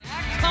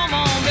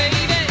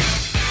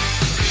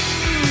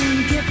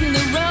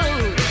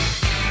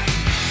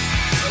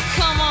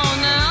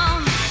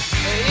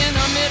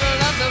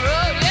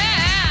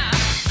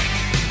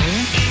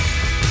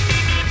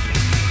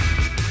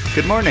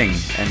morning,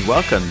 and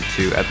welcome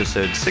to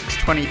episode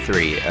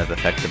 623 of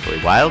Effectively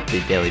Wild,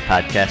 the daily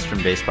podcast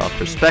from Baseball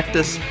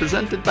Prospectus,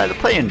 presented by the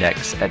Play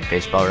Index at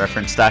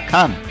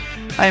baseballreference.com.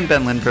 I am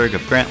Ben Lindbergh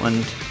of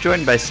Grantland,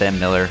 joined by Sam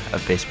Miller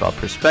of Baseball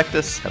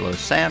Prospectus. Hello,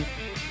 Sam.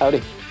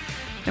 Howdy.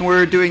 And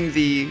we're doing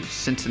the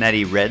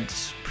Cincinnati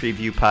Reds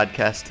preview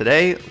podcast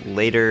today.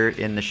 Later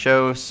in the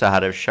show,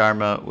 Sahadev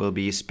Sharma will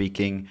be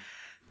speaking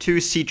to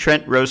C.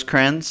 Trent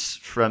Rosecrans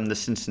from the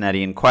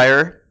Cincinnati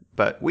Enquirer.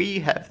 But we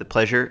have the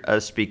pleasure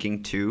of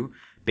speaking to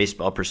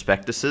Baseball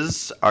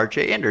Prospectus's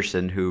R.J.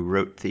 Anderson, who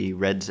wrote the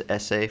Reds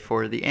essay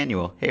for the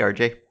annual. Hey,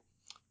 R.J.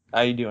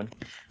 How you doing?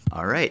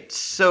 All right.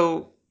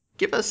 So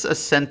give us a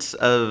sense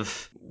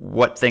of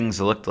what things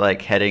looked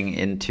like heading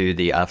into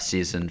the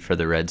offseason for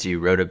the Reds. You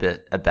wrote a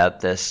bit about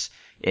this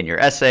in your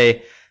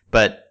essay,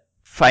 but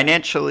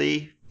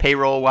financially,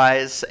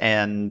 payroll-wise,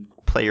 and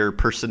player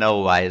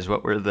personnel-wise,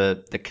 what were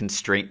the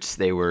constraints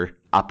they were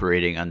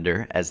operating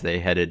under as they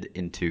headed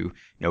into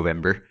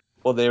November?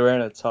 Well, they were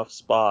in a tough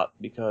spot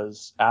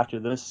because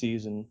after this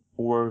season,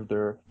 4 of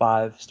their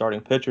 5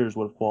 starting pitchers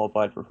would have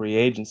qualified for free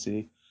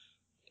agency.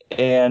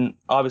 And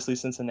obviously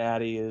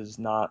Cincinnati is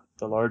not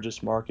the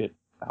largest market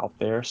out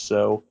there,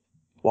 so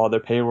while their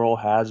payroll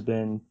has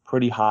been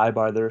pretty high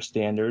by their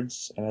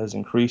standards and has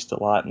increased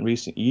a lot in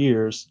recent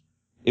years,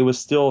 it was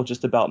still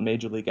just about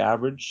major league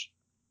average.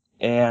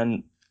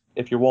 And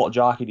if you're Walt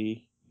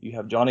Jocketty, you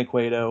have Johnny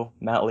Cueto,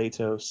 Matt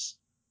Latos,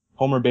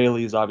 Homer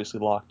Bailey is obviously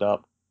locked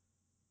up,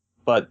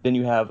 but then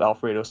you have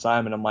Alfredo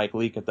Simon and Mike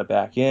Leake at the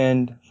back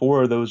end.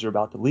 4 of those are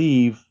about to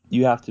leave.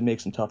 You have to make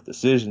some tough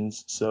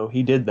decisions. So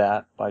he did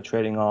that by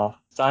trading off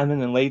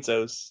Simon and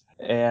Latos,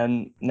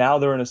 and now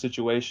they're in a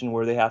situation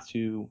where they have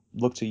to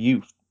look to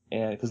youth,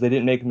 and because they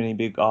didn't make many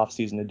big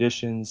offseason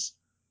additions.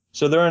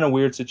 So they're in a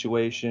weird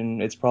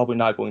situation. It's probably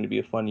not going to be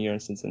a fun year in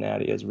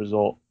Cincinnati as a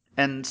result.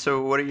 And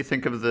so what do you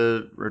think of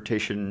the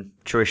rotation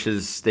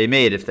choices they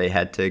made? If they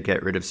had to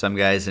get rid of some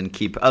guys and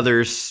keep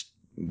others,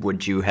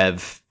 would you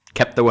have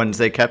kept the ones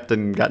they kept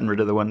and gotten rid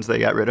of the ones they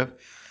got rid of?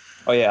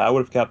 Oh, yeah, I would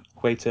have kept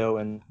Cueto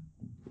and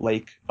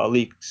Leake.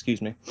 Cueto's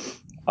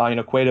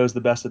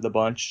the best of the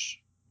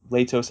bunch.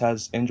 Latos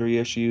has injury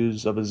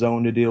issues of his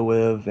own to deal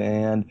with,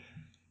 and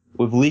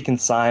with Leake and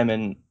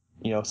Simon,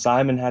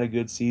 Simon had a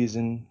good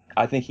season.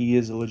 I think he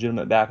is a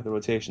legitimate back of the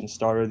rotation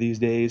starter these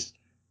days.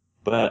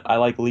 But I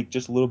like Leake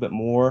just a little bit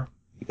more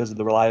because of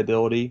the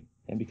reliability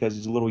and because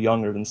he's a little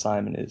younger than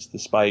Simon is,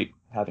 despite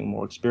having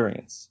more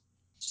experience.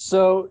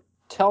 So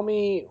tell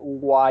me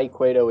why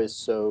Cueto is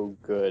so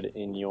good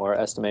in your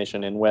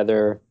estimation, and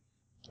whether,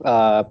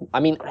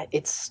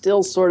 it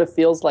still sort of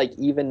feels like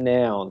even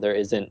now there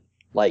isn't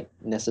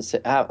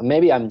necessary.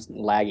 Maybe I'm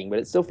lagging, but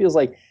it still feels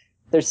like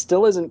there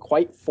still isn't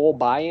quite full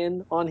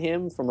buy-in on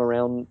him from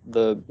around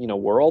the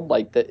world.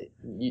 Like that,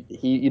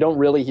 you don't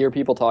really hear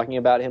people talking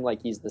about him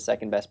like he's the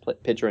second best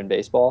pitcher in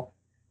baseball.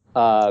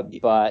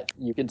 But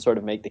you can sort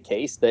of make the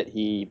case that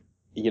he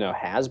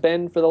has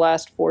been for the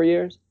last 4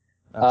 years.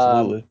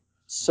 Absolutely.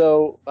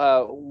 So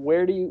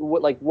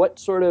what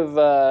sort of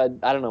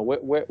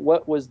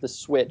what was the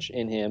switch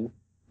in him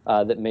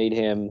that made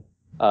him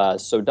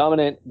so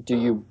dominant? Do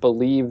you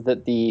believe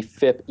that the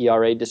FIP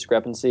ERA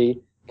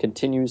discrepancy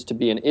continues to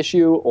be an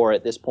issue, or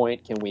at this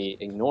point can we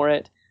ignore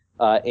it?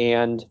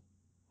 And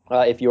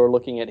if you're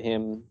looking at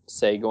him,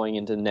 say, going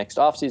into the next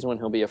offseason when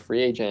he'll be a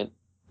free agent,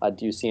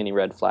 do you see any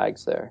red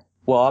flags there?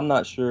 Well, I'm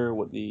not sure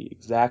what the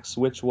exact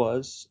switch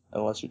was,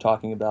 unless you're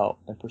talking about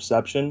a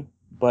perception,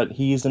 but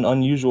he's an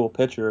unusual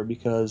pitcher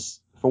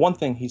because, for one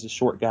thing, he's a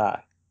short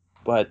guy,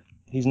 but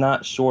he's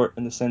not short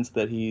in the sense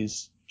that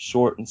he's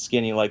short and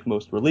skinny like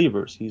most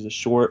relievers. He's a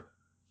short,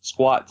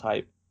 squat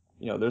type.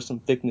 There's some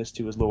thickness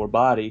to his lower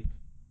body.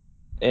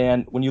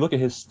 And when you look at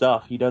his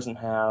stuff, he doesn't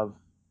have,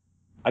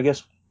 I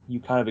guess you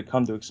kind of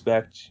come to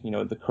expect,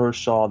 the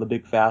Kershaw, the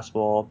big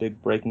fastball,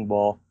 big breaking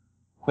ball.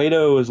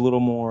 Cueto is a little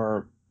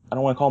more, I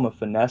don't want to call him a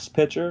finesse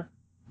pitcher,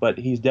 but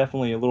he's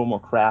definitely a little more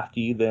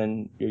crafty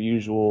than your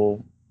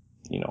usual,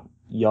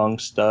 young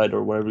stud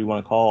or whatever you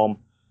want to call him.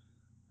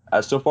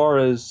 So far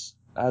as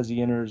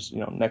he enters,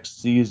 next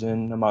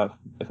season,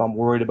 if I'm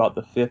worried about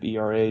the FIP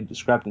ERA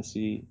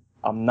discrepancy,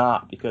 I'm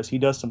not, because he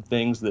does some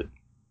things that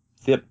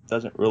FIP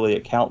doesn't really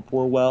account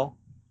for well.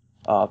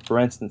 For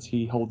instance,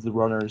 he holds the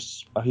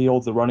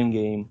running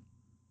game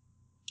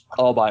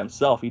all by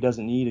himself. He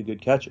doesn't need a good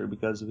catcher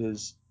because of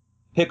his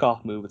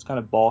pickoff move. It's kind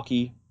of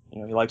bulky. He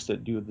likes to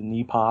do the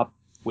knee pop,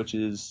 which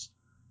is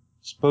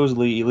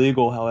supposedly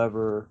illegal.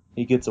 However,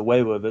 he gets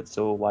away with it.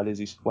 So why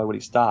would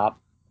he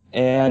stop?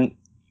 And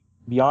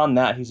beyond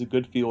that, he's a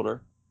good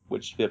fielder,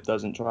 which FIP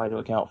doesn't try to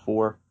account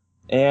for.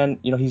 And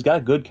he's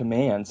got good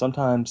command.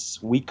 Sometimes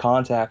weak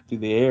contact through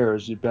the air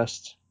is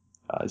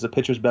is a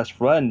pitcher's best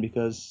friend,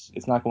 because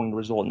it's not going to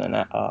result in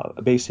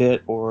a base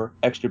hit or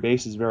extra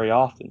bases very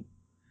often.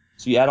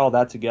 So you add all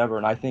that together,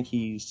 and I think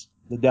he's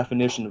the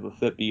definition of a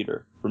FIP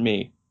beater for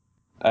me.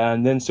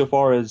 And then so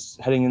far as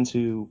heading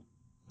into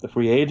the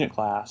free agent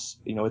class,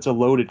 it's a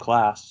loaded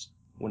class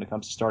when it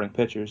comes to starting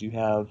pitchers. You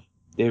have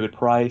David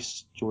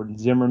Price, Jordan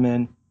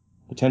Zimmerman,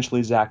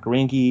 potentially Zach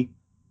Greinke,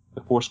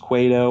 of course,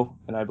 Cueto,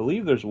 and I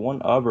believe there's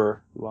one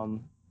other who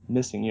I'm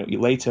missing.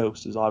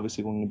 Latos is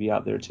obviously going to be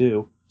out there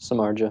too.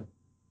 Samardzija.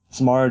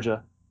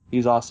 Samardzija,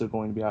 he's also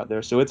going to be out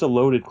there. So it's a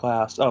loaded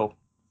class. Oh,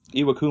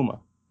 Iwakuma,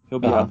 he'll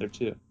be out there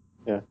too.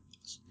 Yeah.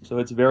 So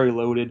it's very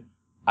loaded.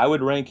 I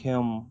would rank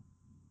him.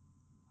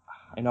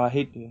 I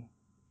hate to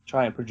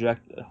try and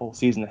project a whole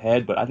season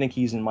ahead, but I think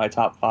he's in my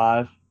top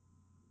 5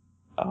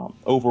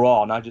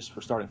 overall, not just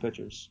for starting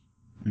pitchers.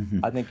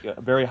 Mm-hmm. I think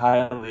very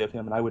highly of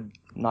him, and I would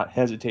not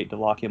hesitate to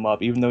lock him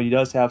up, even though he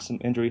does have some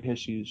injury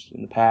issues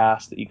in the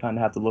past that you kind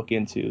of have to look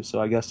into. So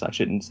I guess I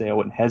shouldn't say I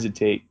wouldn't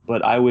hesitate,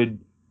 but I would,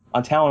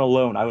 on talent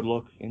alone, I would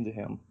look into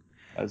him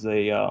as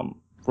a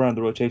front of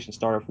the rotation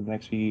starter for the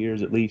next few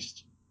years at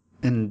least.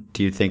 And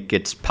do you think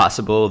it's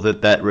possible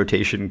that that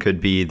rotation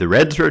could be the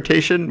Reds'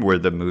 rotation, where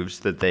the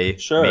moves that they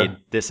made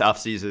this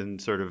offseason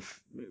sort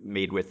of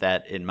made with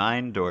that in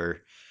mind,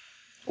 or?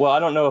 Well, I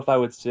don't know if I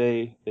would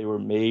say they were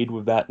made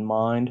with that in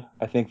mind.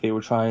 I think they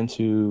were trying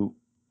to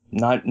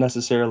not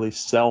necessarily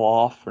sell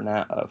off for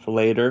now, for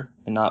later,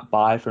 and not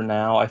buy for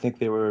now. I think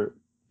they were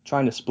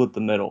trying to split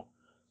the middle.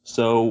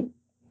 So,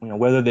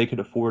 whether they could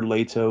afford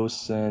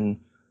Latos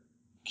and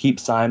keep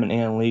Simon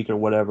and Leake or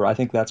whatever, I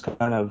think that's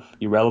kind of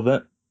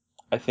irrelevant.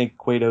 I think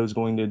Cueto is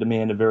going to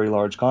demand a very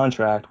large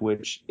contract,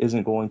 which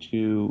isn't going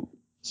to,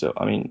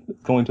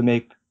 going to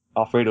make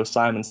Alfredo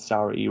Simon's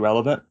salary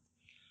irrelevant.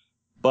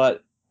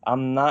 But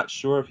I'm not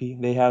sure if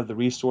they have the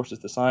resources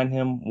to sign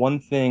him. One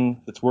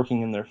thing that's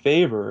working in their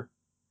favor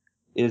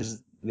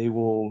is they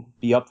will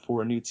be up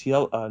for a new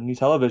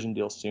television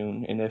deal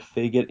soon, and if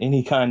they get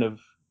any kind of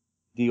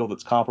deal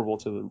that's comparable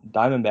to the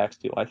Diamondbacks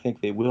deal, I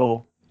think they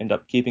will end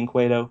up keeping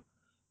Cueto.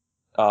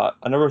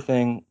 Another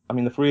thing,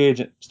 the free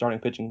agent starting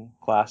pitching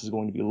class is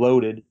going to be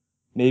loaded.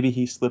 Maybe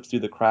he slips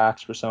through the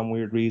cracks for some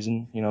weird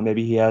reason.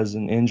 Maybe he has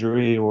an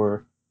injury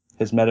or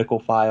his medical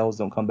files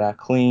don't come back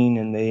clean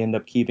and they end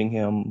up keeping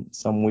him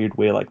some weird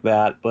way like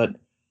that. But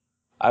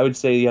I would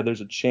say, yeah,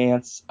 there's a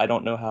chance. I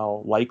don't know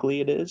how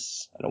likely it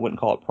is. I wouldn't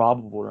call it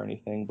probable or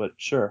anything, but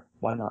sure,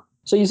 why not?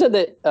 So you said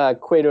that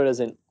Cueto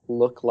doesn't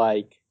look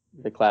like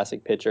the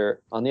classic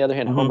pitcher. On the other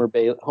hand,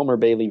 Mm-hmm. Homer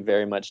Bailey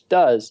very much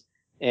does.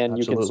 And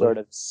Absolutely. You can sort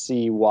of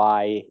see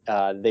why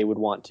they would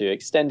want to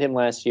extend him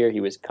last year.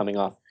 He was coming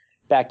off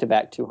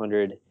back-to-back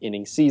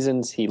 200-inning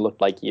seasons. He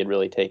looked like he had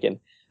really taken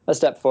a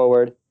step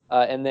forward.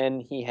 And then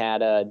he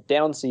had a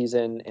down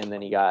season, and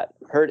then he got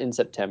hurt in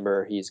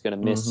September. He's going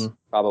to miss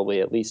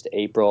probably at least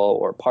April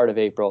or part of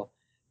April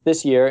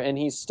this year, and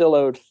he's still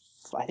owed,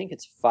 I think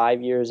it's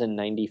 5 years and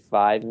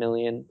 $95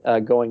 million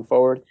going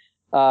forward.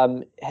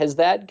 Has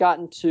that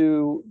gotten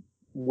to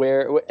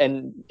where,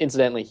 and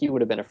incidentally, he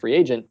would have been a free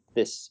agent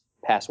this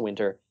past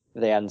winter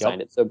if they hadn't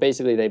signed it. So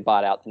basically they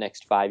bought out the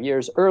next 5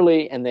 years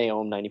early and they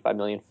owe $95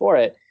 million for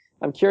it.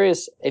 I'm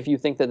curious if you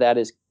think that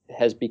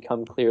has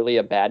become clearly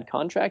a bad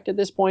contract at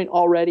this point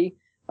already.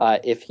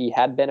 If he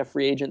had been a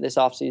free agent this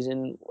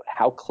offseason,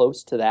 how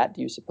close to that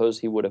do you suppose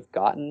he would have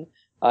gotten?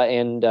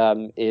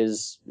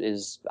 Is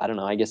I don't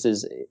know, I guess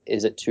is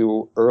it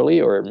too early,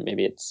 or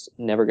maybe it's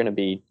never going to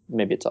be,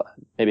 maybe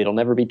it'll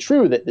never be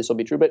true that this will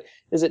be true, but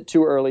is it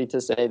too early to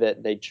say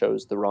that they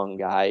chose the wrong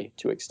guy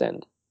to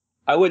extend?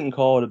 I wouldn't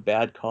call it a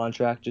bad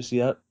contract just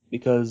yet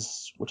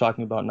because we're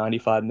talking about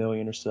 95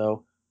 million or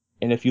so.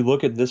 And if you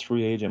look at this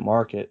free agent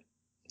market,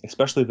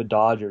 especially the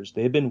Dodgers,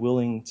 they've been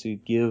willing to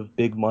give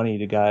big money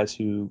to guys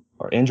who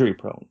are injury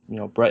prone.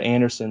 Brett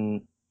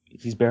Anderson,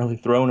 he's barely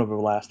thrown over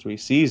the last 3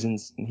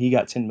 seasons and he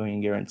got 10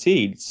 million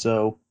guaranteed.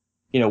 So,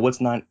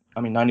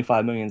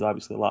 95 million is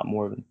obviously a lot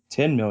more than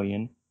 10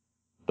 million,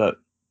 but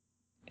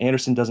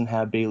Anderson doesn't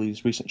have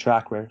Bailey's recent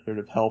track record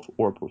of health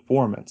or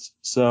performance.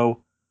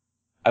 So,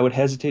 I would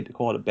hesitate to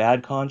call it a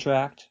bad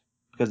contract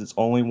because it's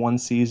only 1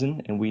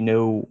 season, and we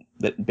know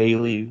that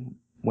Bailey,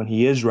 when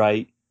he is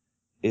right,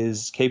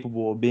 is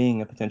capable of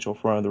being a potential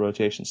front of the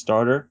rotation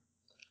starter.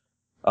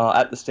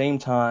 At the same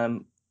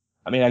time,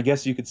 I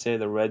guess you could say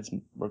the Reds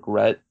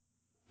regret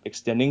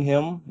extending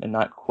him and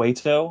not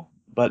Cueto,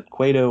 but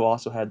Cueto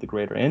also had the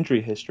greater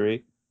injury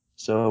history.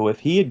 So if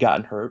he had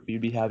gotten hurt,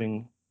 we'd be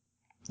having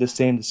the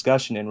same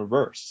discussion in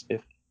reverse.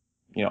 If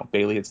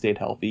Bailey had stayed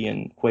healthy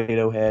and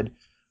Cueto had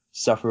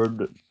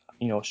suffered,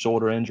 a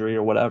shoulder injury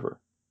or whatever.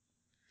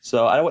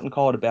 So I wouldn't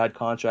call it a bad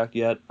contract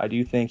yet. I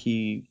do think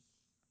he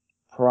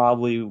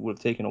probably would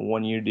have taken a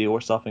 1-year deal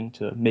or something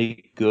to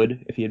make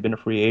good if he had been a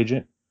free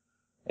agent.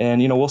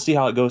 And, we'll see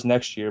how it goes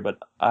next year, but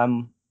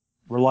I'm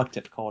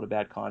reluctant to call it a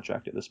bad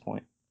contract at this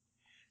point.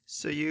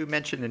 So you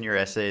mentioned in your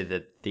essay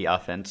that the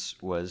offense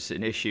was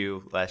an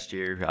issue last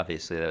year.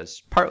 Obviously, that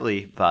was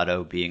partly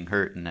Votto being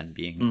hurt and then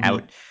being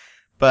out.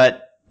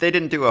 But they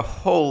didn't do a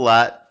whole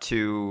lot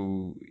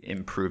to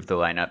improve the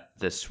lineup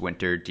this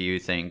winter. Do you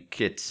think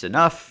it's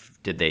enough?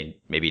 Did they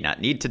maybe not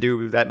need to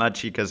do that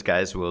much because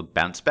guys will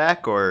bounce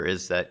back? Or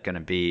is that going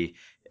to be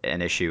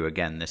an issue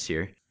again this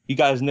year? You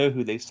guys know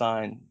who they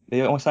signed.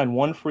 They only signed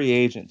one free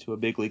agent to a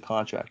big league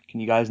contract. Can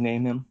you guys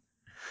name him?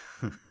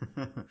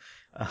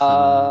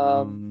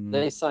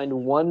 They signed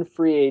one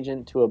free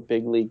agent to a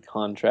big league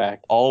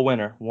contract. All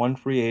winner, one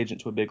free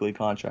agent to a big league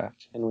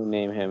contract. And we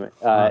name him.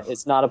 Huh.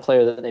 It's not a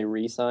player that they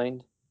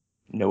re-signed.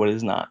 No, it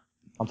is not.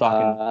 I'm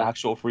talking Uh,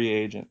 actual free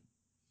agent.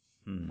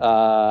 Hmm.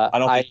 I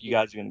don't I think you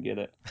guys are gonna get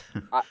it.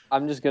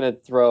 I'm just gonna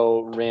throw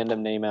a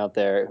random name out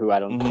there who I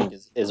don't Mhm. think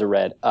is a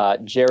Red.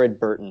 Jared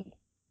Burton.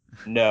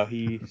 No,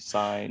 he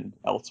signed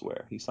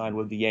elsewhere. He signed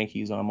with the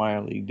Yankees on a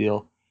minor league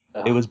deal.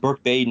 It Ugh. was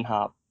Burke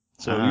Badenhop.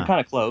 So you're Ah. kind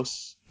of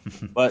close,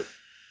 but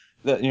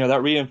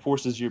that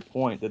reinforces your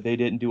point that they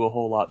didn't do a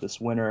whole lot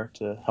this winter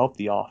to help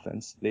the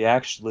offense. They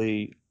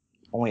actually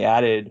only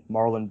added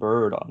Marlon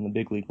Byrd on the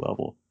big league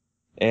level,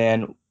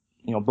 and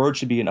Byrd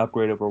should be an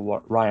upgrade over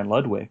Ryan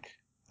Ludwig.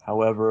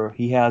 However,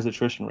 he has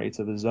attrition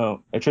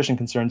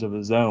concerns of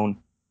his own,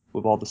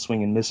 with all the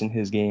swing and miss in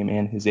his game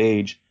and his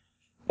age.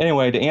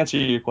 Anyway, to answer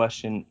your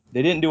question,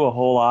 they didn't do a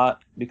whole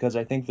lot because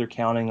I think they're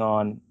counting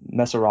on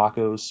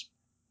Mesoraco's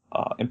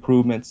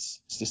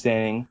improvements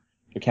sustaining.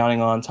 They're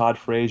counting on Todd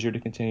Frazier to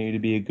continue to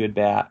be a good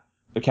bat.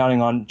 They're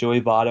counting on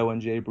Joey Votto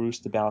and Jay Bruce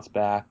to bounce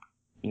back.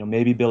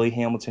 Maybe Billy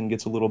Hamilton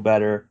gets a little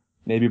better.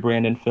 Maybe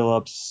Brandon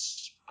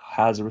Phillips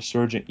has a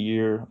resurgent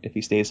year if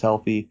he stays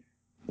healthy.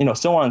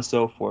 So on and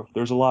so forth.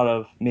 There's a lot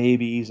of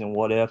maybes and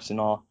what ifs and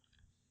all.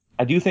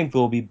 I do think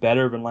they'll be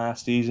better than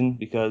last season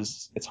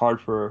because it's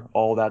hard for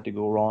all that to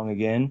go wrong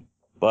again.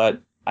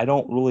 But I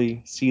don't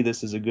really see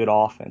this as a good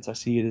offense. I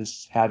see it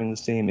as having the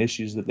same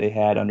issues that they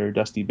had under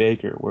Dusty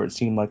Baker, where it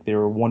seemed like they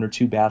were one or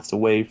two bats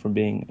away from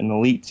being an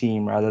elite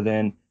team rather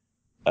than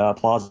a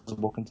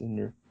plausible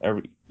contender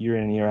every year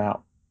in and year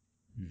out.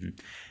 Mm-hmm.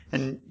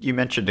 And you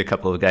mentioned a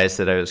couple of guys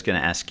that I was going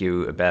to ask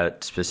you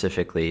about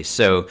specifically.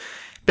 So,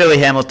 Billy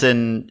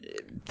Hamilton,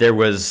 there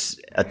was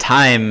a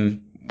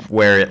time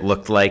where it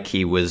looked like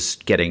he was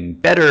getting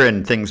better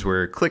and things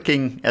were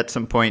clicking at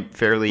some point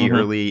fairly Mm-hmm.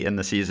 early in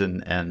the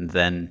season, and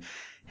then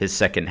his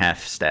second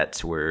half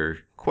stats were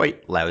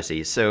quite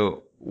lousy.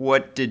 So,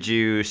 what did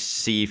you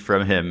see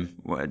from him?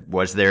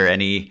 Was there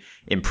any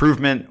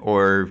improvement,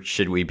 or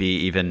should we be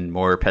even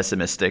more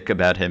pessimistic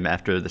about him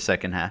after the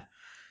second half?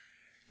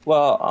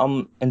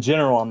 Well, in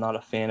general, I'm not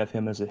a fan of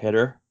him as a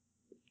hitter.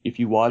 If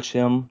you watch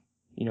him,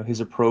 his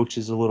approach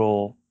is a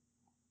little,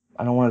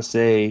 I don't want to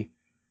say,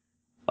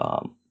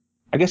 um,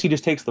 I guess he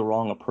just takes the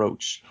wrong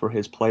approach for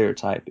his player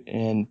type.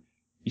 And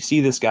you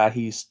see this guy,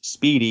 he's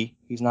speedy,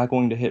 he's not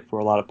going to hit for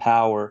a lot of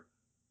power,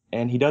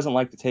 and he doesn't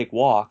like to take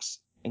walks.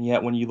 And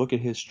yet, when you look at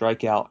his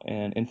strikeout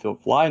and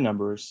infield fly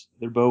numbers,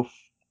 they're both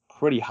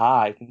pretty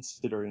high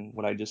considering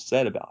what I just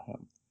said about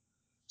him.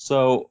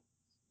 So,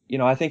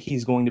 I think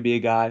he's going to be a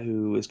guy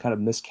who is kind of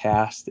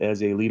miscast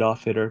as a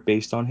leadoff hitter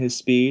based on his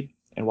speed.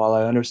 And while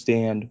I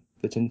understand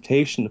the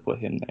temptation to put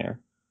him there,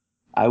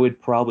 I would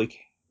probably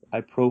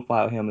I'd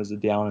profile him as a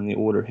down in the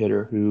order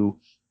hitter who,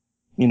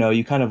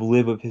 you kind of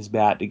live with his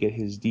bat to get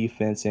his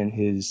defense and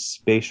his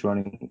base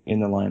running in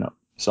the lineup.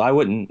 So I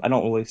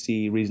don't really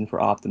see reason for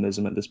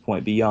optimism at this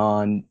point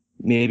beyond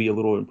maybe a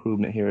little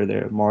improvement here or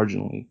there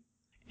marginally.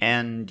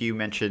 And you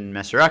mentioned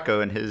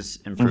Mesoraco and his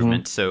Hmm.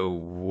 improvement. So,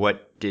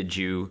 what did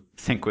you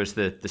think was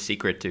the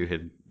secret to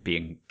him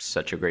being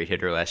such a great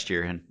hitter last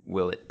year, and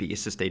will it be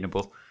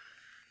sustainable?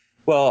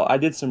 Well, I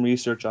did some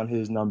research on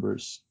his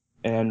numbers,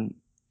 and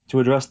to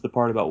address the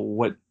part about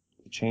what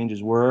the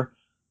changes were,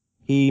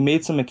 he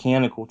made some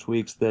mechanical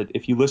tweaks that,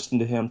 if you listen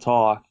to him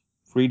talk,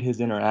 freed his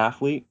inner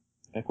athlete.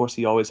 And of course,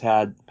 he always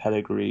had the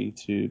pedigree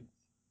to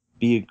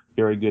be a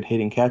very good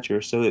hitting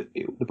catcher, so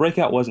the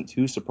breakout wasn't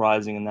too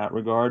surprising in that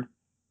regard.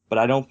 But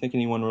I don't think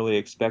anyone really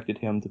expected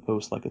him to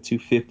post like a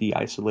 250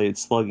 isolated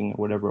slugging or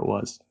whatever it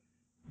was.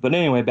 But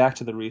anyway, back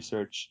to the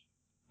research.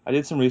 I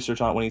did some research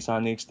on it when he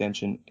signed the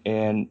extension,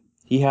 and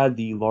he had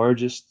the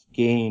largest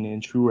gain in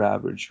true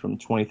average from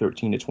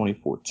 2013 to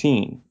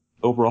 2014,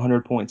 over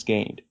 100 points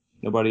gained.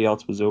 Nobody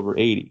else was over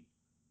 80.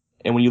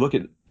 And when you look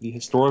at the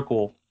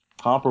historical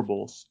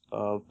comparables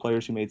of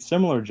players who made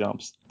similar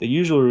jumps, they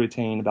usually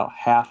retain about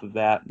half of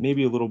that,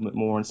 maybe a little bit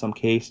more in some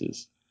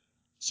cases.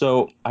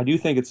 So I do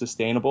think it's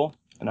sustainable,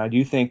 and I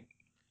do think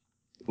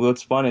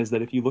what's fun is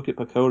that if you look at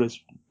Pacoda's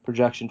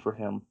projection for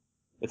him,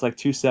 it's like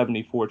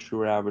 274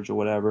 true average or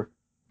whatever.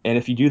 And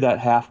if you do that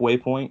halfway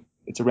point,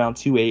 it's around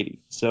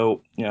 280.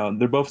 So,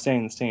 they're both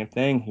saying the same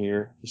thing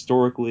here.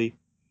 Historically,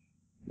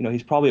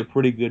 he's probably a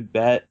pretty good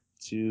bet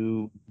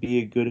to be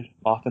a good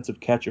offensive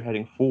catcher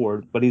heading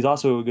forward, but he's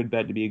also a good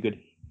bet to be a good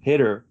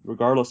hitter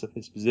regardless of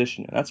his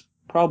position. And that's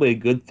probably a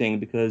good thing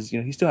because,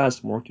 he still has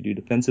some work to do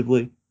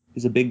defensively.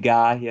 He's a big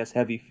guy, he has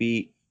heavy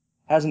feet,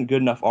 hasn't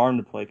good enough arm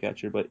to play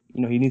catcher, but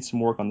he needs some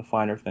work on the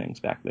finer things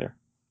back there.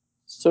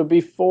 So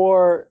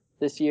before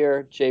this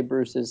year, Jay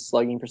Bruce's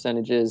slugging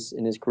percentages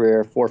in his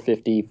career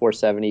 450,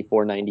 470,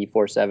 490,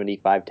 470,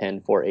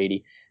 510,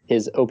 480.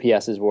 His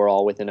OPSs were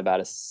all within about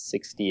a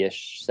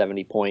 60-ish,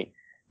 70 point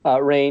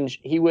range.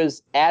 He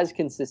was as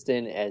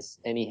consistent as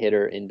any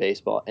hitter in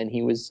baseball, and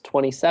he was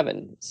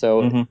 27.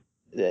 So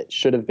Mm-hmm. that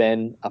should have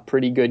been a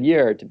pretty good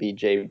year to be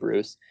Jay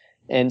Bruce.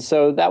 And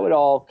so that would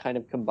all kind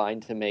of combine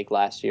to make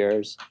last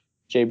year's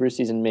Jay Bruce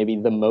season maybe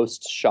the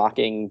most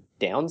shocking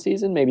down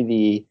season,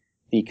 maybe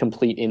the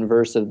complete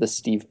inverse of the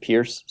Steve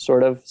Pierce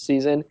sort of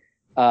season.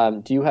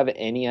 Do you have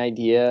any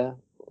idea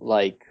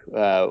like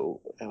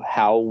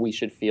how we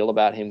should feel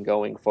about him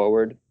going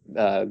forward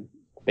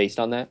based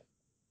on that?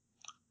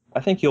 I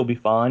think he'll be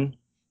fine.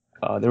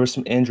 There were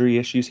some injury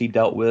issues he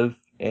dealt with,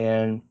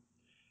 and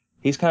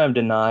he's kind of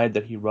denied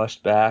that he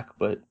rushed back,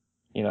 but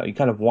you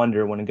kind of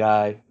wonder when a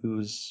guy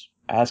who's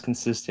as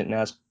consistent and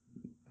as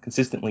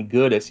consistently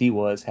good as he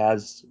was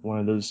has one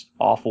of those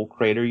awful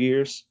crater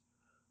years.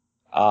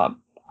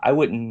 I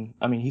wouldn't.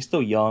 I mean, he's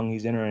still young.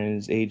 He's entering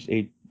his age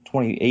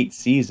 28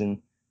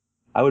 season.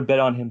 I would bet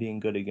on him being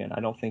good again. I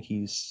don't think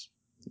he's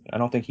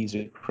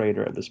a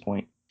crater at this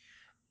point.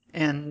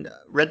 And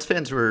Reds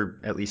fans were,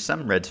 at least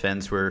some Reds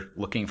fans were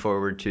looking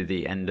forward to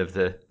the end of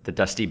the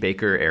Dusty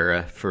Baker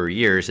era for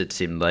years, it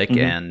seemed like. Mm-hmm.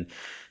 And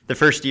the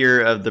first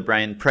year of the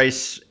Brian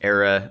Price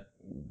era,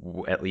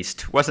 at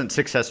least, wasn't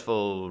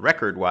successful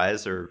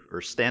record-wise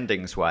or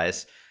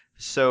standings-wise.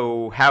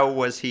 So how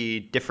was he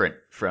different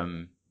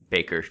from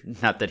Baker?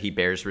 Not that he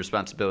bears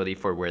responsibility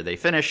for where they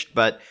finished,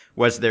 but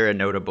was there a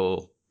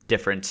notable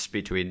difference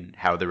between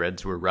how the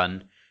Reds were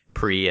run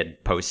pre and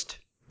post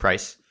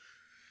Price?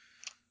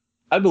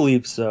 I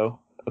believe so.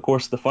 Of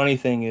course, the funny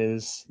thing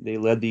is they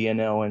led the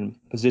NL in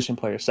position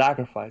player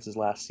sacrifices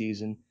last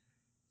season,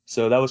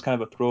 so that was kind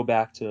of a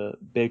throwback to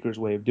Baker's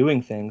way of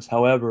doing things.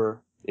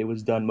 However, it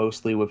was done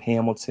mostly with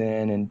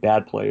Hamilton and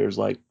bad players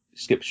like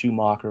Skip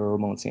Schumacher or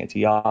Ramon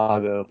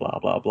Santiago, blah,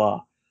 blah,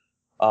 blah.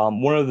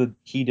 One of the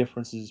key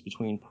differences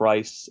between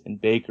Price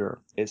and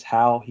Baker is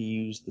how he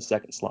used the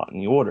second slot in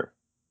the order.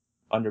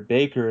 Under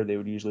Baker, they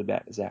would usually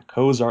back Zach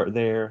Cozart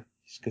there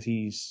because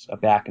he's a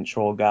back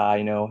control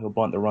guy. He'll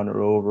bunt the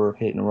runner over,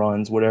 hit and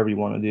runs, whatever you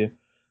want to do.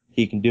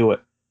 He can do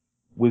it.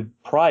 With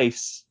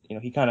Price,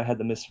 he kind of had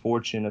the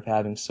misfortune of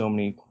having so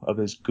many of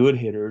his good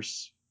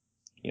hitters,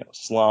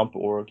 slump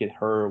or get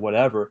hurt or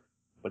whatever.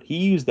 But he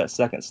used that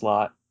second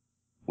slot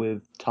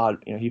with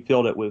Todd. He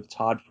filled it with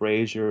Todd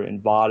Frazier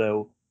and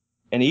Votto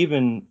and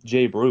even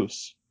Jay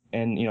Bruce.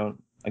 And,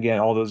 again,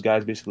 all those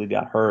guys basically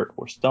got hurt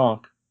or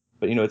stunk.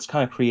 But, it's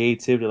kind of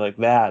creativity like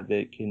that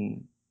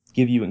can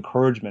give you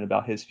encouragement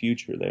about his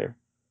future there.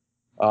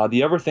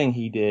 The other thing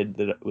he did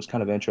that was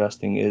kind of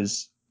interesting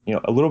is,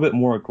 a little bit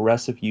more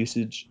aggressive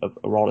usage of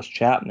Aroldis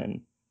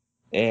Chapman.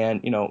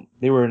 And,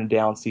 they were in a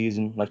down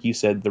season. Like you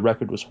said, the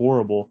record was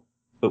horrible.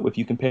 But if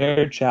you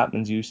compared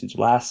Chapman's usage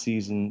last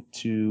season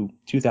to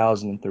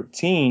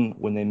 2013,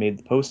 when they made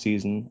the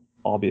postseason,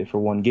 albeit for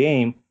one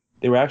game,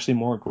 they were actually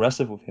more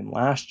aggressive with him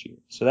last year.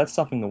 So that's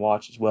something to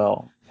watch as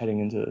well heading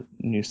into the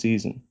new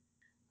season.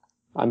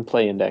 I'm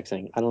play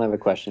indexing. I don't have a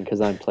question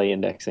because I'm play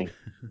indexing.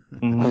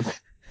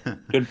 Mm-hmm.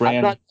 Good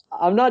brand.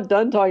 I'm not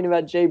done talking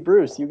about Jay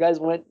Bruce. You guys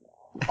went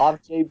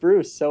off Jay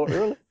Bruce so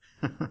early.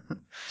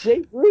 Jay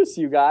Bruce,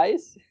 you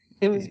guys.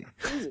 It was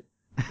crazy.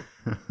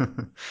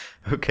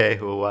 Okay,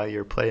 well, while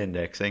you're play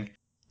indexing,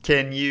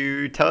 can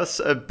you tell us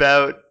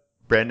about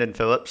Brandon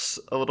Phillips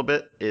a little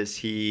bit? Is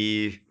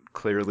he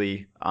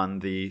clearly on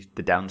the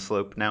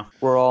downslope now?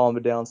 We're all on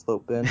the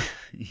downslope, Ben.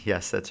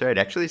 Yes, that's right.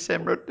 Actually,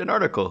 Sam wrote an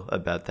article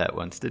about that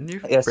once, didn't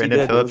you? Yes, Brandon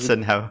he did. Phillips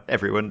and how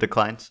everyone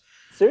declines.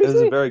 Seriously? It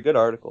was a very good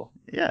article.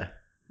 Yeah.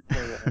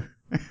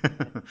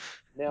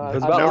 Now,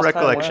 no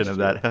recollection of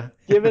that, huh?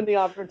 Given the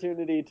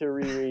opportunity to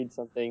reread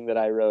something that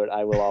I wrote,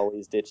 I will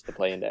always ditch the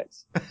play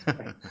index.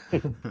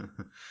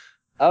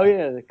 Oh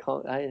yeah,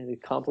 the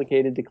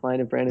complicated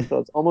decline of Brandon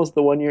Phillips. Almost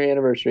the 1 year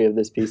anniversary of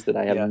this piece that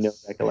I have no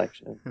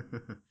recollection of.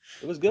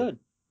 It was good.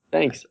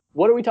 Thanks.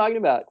 What are we talking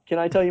about? Can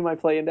I tell you my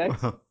play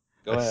index? Go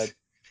ahead.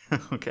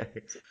 Okay.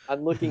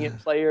 I'm looking at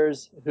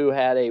players who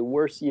had a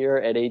worse year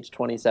at age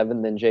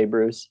 27 than Jay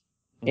Bruce,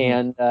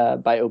 and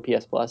by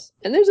OPS plus.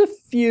 And there's a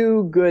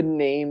few good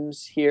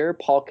names here: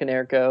 Paul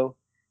Konerko,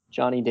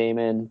 Johnny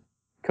Damon,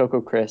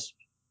 Coco Crisp,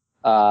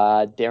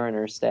 Darren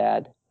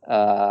Erstad.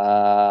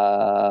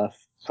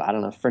 I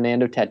don't know,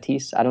 Fernando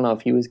Tatis. I don't know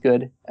if he was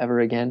good ever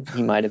again.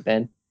 He might have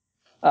been.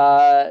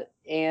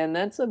 And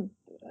that's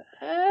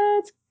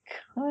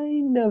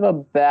kind of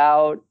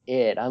about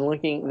it. I'm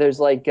looking, there's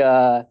like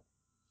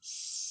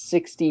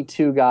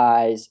 62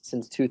 guys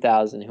since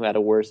 2000 who had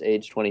a worse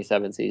age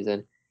 27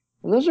 season.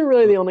 And those are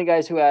really the only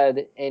guys who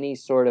had any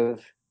sort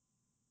of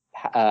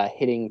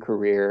hitting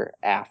career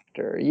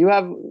after. You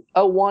have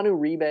Juan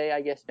Uribe,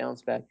 I guess,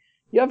 bounced back.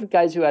 You have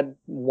guys who had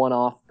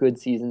one-off good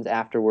seasons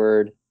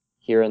afterward,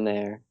 here and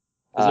there.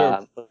 Is there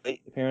a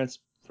plate appearance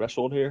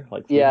threshold here,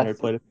 like 300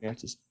 plate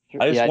appearances?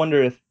 I just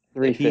wonder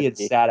if he had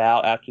sat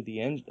out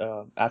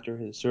after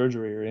his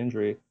surgery or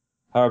injury,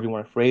 however you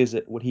want to phrase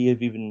it, would he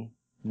have even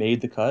made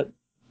the cut?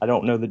 I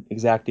don't know the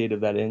exact date of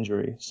that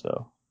injury,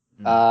 so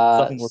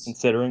something we're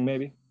considering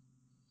maybe.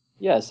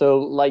 Yeah, so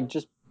like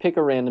just pick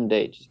a random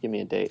date. Just give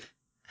me a date.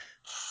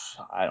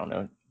 I don't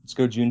know. Let's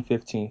go June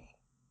 15th.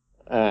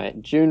 All right,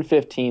 June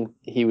 15th.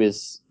 He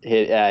was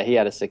hit. He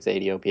had a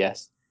 680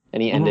 OPS,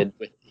 and he ended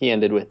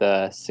with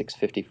a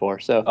 654.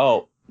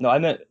 So no, I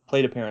meant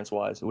plate appearance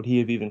wise. Would he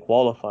have even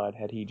qualified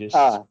had he just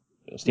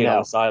stayed on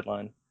the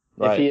sideline?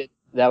 Right.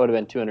 That would have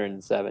been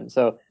 207.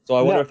 So I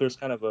wonder no, if there's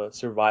kind of a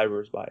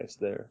survivor's bias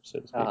there, so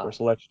to speak, or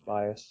selection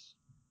bias.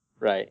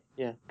 right?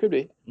 Yeah, could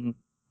be.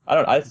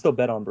 I'd still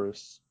bet on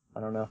Bruce.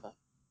 I don't know.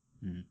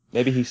 Mhm.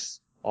 Maybe he's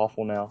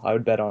awful now. I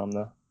would bet on him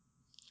though.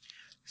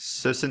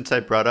 So since I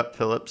brought up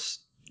Phillips,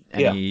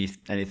 Yeah.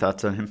 any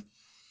thoughts on him?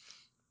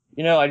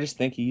 I just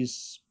think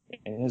he's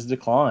in his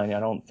decline. I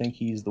don't think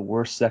he's the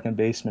worst second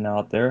baseman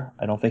out there.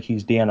 I don't think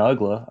he's Dan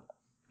Uggla.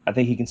 I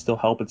think he can still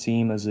help a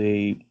team as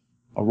a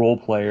role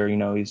player.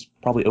 He's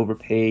probably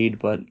overpaid,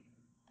 but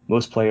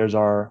most players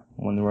are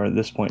when they're at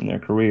this point in their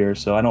career.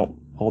 So I don't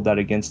hold that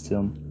against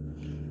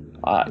him.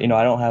 I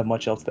don't have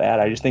much else to add.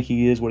 I just think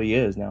he is what he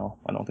is now.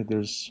 I don't think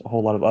there's a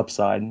whole lot of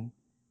upside.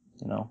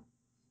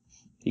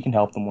 He can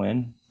help them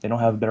win. They don't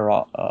have a better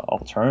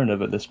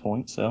alternative at this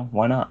point, so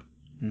why not?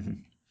 Mm-hmm.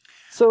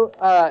 So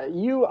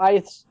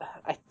I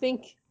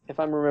think if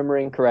I'm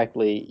remembering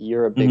correctly,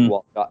 you're a big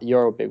Walt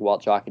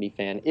Jocketty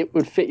fan. It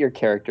would fit your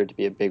character to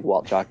be a big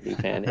Walt Jocketty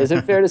fan. Is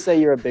it fair to say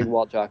you're a big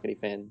Walt Jocketty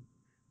fan?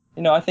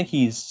 I think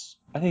he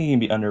can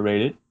be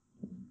underrated.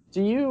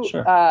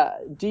 Sure.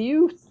 Do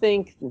you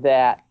think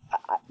that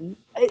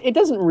it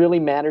doesn't really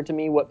matter to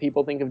me what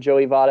people think of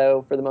Joey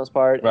Votto for the most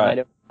part, Right.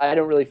 and I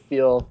don't really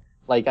feel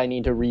like I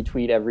need to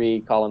retweet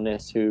every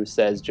columnist who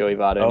says Joey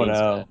Votto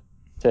needs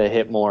to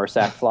hit more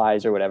sac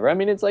flies or whatever. I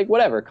mean, it's like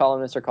whatever.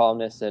 Columnists are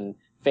columnists, and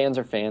fans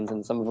are fans,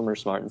 and some of them are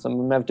smart, and some of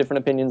them have different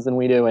opinions than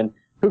we do, and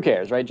who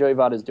cares, right? Joey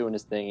Votto's doing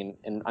his thing,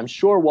 and I'm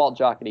sure Walt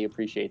Jocketty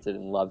appreciates it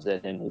and loves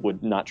it and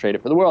would not trade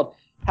it for the world.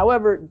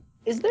 However,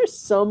 is there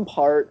some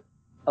part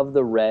of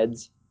the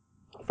Reds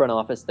front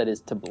office that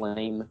is to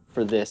blame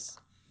for this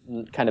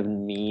kind of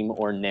meme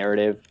or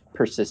narrative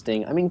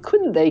persisting? I mean,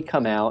 couldn't they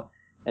come out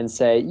and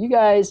say, you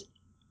guys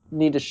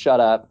need to shut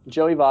up.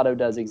 Joey Votto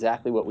does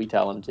exactly what we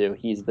tell him to.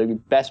 He's the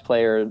best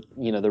player,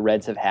 the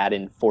Reds have had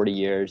in 40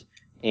 years,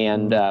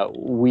 and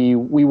we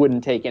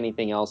wouldn't take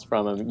anything else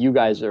from him. You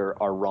guys are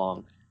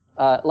wrong.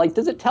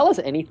 Does it tell us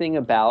anything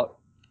about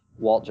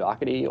Walt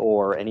Jocketty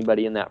or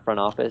anybody in that front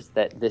office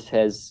that this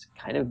has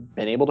kind of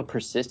been able to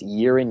persist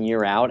year in,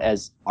 year out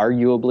as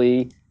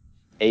arguably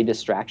a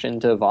distraction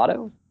to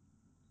Votto?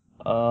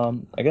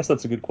 I guess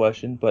that's a good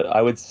question, but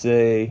I would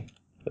say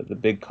that the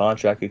big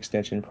contract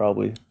extension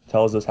probably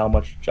tells us how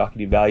much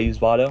Jocketty values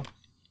Votto.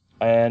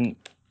 And,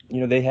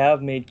 they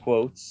have made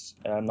quotes,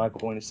 and I'm not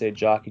going to say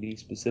Jocketty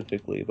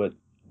specifically, but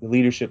the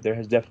leadership there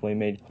has definitely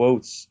made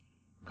quotes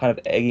kind of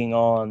egging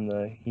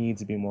on he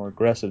needs to be more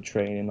aggressive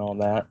trade and all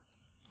that.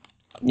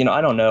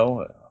 I don't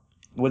know.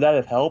 Would that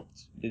have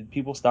helped? Did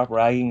people stop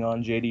ragging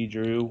on J.D.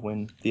 Drew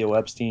when Theo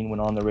Epstein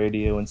went on the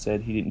radio and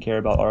said he didn't care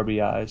about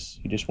RBIs?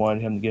 He just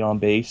wanted him to get on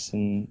base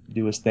and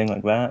do his thing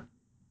like that.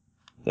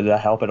 Did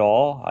that help at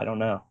all? I don't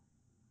know.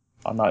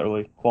 I'm not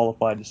really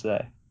qualified to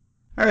say.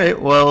 All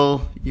right,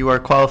 well, you are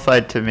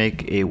qualified to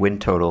make a win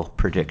total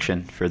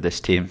prediction for this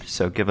team,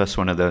 so give us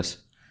one of those.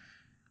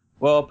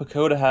 Well,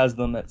 Pacoda has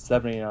them at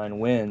 79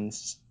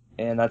 wins,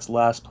 and that's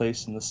last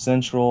place in the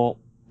Central.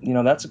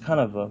 That's a kind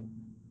of a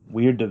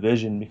weird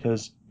division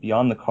because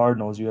beyond the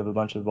Cardinals, you have a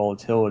bunch of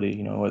volatility.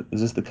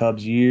 Is this the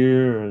Cubs'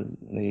 year or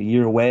a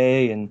year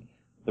away? And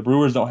the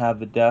Brewers don't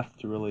have the depth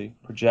to really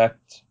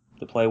project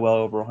to play well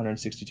over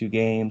 162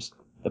 games.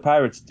 The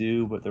Pirates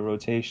do, but the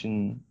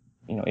rotation,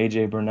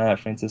 AJ Burnett,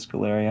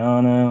 Francisco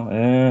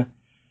Liriano,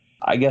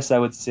 I guess I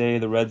would say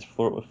the Reds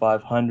flirt with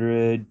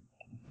 500.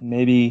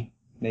 Maybe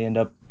they end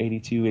up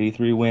 82,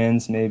 83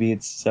 wins. Maybe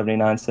it's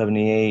 79,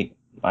 78.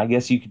 I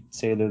guess you could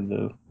say they're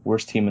the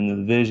worst team in the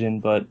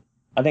division, but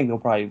I think they'll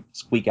probably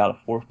squeak out a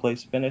fourth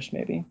place finish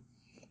maybe.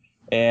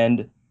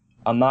 And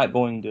I'm not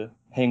going to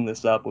hang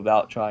this up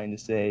without trying to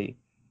say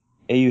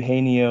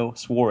Eugenio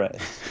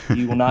Suarez.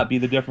 He will not be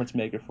the difference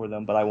maker for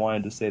them, but I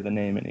wanted to say the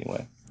name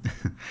anyway.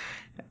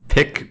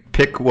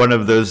 Pick one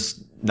of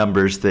those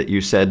numbers that you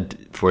said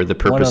for the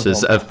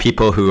purposes of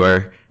people who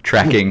are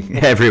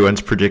tracking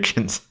everyone's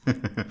predictions.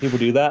 People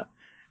do that?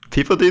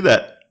 People do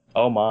that.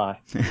 Oh my!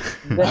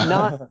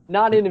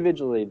 Not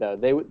individually though.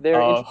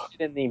 They're interested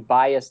in the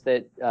bias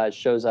that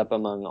shows up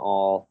among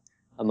all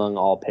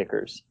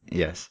pickers.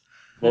 Yes.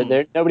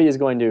 Nobody is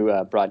going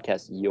to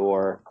broadcast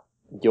your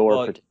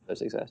particular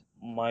success.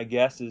 My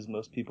guess is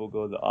most people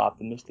go the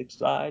optimistic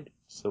side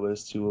so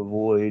as to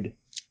avoid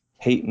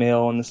hate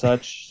mail and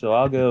such. So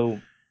I'll go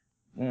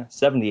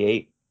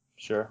 78.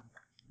 Sure.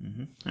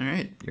 Mm-hmm. All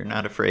right. You're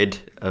not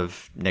afraid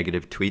of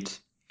negative tweets?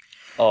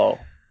 Oh,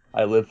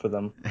 I live for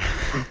them.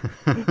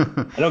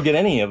 I don't get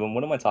any of them.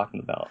 What am I talking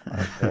about? I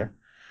don't care.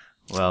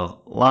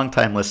 Well,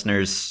 longtime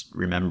listeners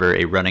remember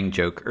a running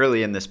joke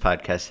early in this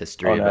podcast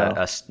history about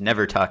us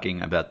never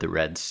talking about the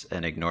Reds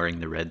and ignoring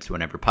the Reds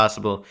whenever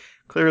possible.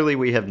 Clearly,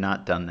 we have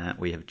not done that.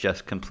 We have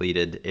just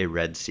completed a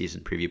Reds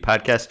season preview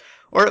podcast,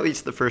 or at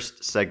least the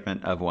first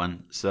segment of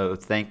one. So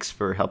thanks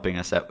for helping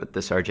us out with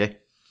this, RJ.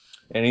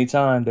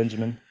 Anytime,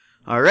 Benjamin.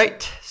 All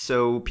right,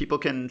 so people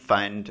can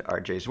find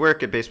RJ's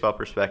work at Baseball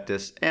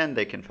Prospectus, and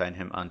they can find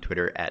him on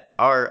Twitter at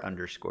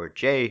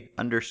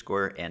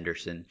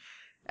R_J_Anderson.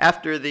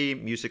 After the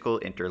musical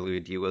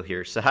interlude, you will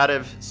hear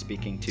Sahadev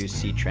speaking to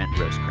C. Trent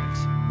Rosecrans.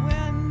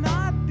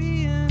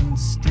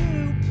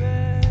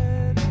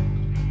 stupid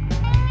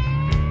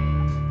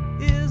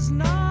is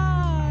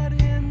not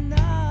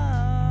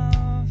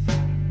enough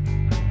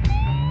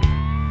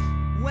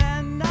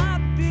when not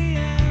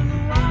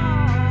being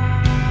wrong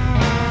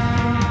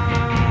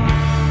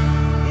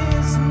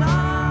is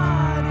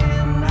not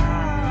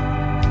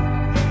enough.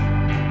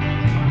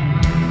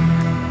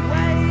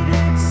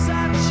 Waited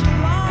such a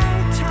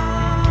long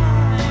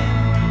time.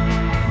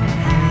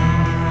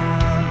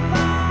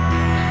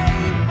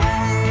 Have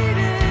I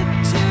waited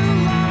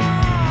too long?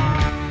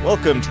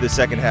 Welcome to the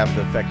second half of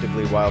the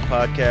Effectively Wild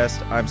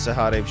podcast. I'm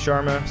Sahadev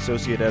Sharma,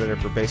 Associate Editor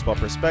for Baseball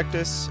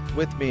Prospectus.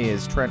 With me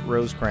is Trent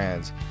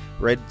Rosecrans,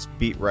 Reds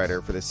beat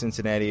writer for the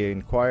Cincinnati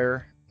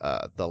Enquirer.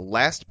 The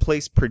last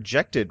place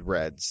projected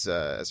Reds,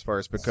 as far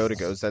as PECOTA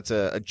goes. That's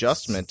an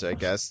adjustment, I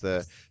guess.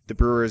 The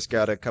Brewers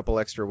got a couple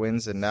extra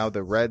wins, and now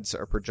the Reds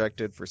are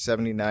projected for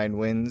 79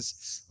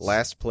 wins,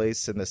 last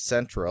place in the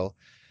Central.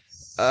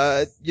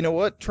 You know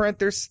what, Trent?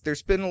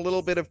 There's been a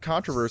little bit of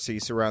controversy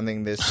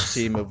surrounding this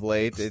team of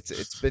late.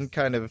 It's been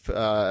kind of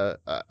I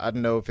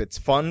don't know if it's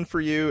fun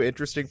for you,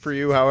 interesting for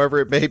you, however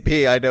it may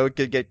be. I know it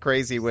could get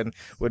crazy when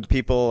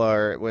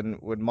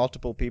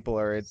multiple people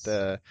are at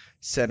the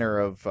center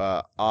of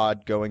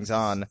odd goings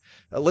on.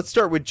 Let's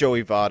start with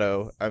Joey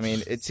Votto. I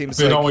mean, it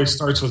seems It like always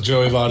starts with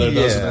Joey Votto,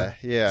 doesn't it?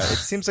 Yeah. It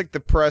seems like the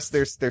press,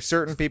 there's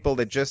certain people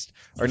that just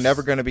are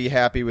never going to be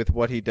happy with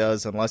what he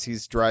does unless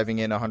he's driving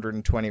in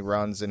 120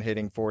 runs and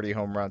hitting 40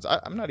 home runs.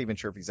 I'm not even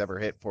sure if he's ever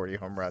hit 40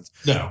 home runs.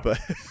 No.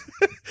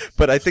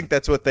 But I think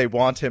that's what they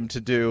want him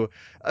to do.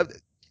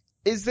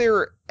 Is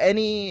it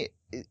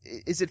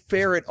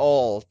fair at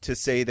all to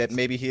say that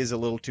maybe he is a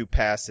little too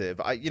passive?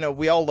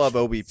 We all love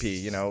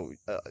OBP,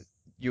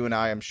 you and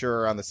I am sure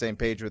are on the same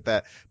page with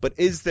that. But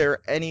is there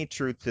any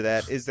truth to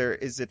that? Is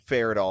it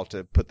fair at all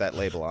to put that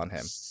label on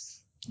him?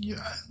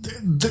 Yeah,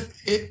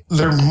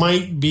 there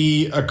might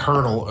be a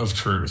kernel of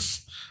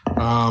truth.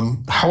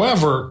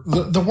 However,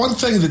 the one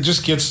thing that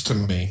just gets to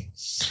me,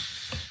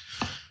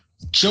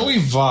 Joey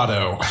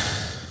Votto,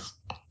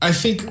 I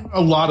think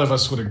a lot of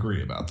us would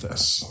agree about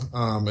this.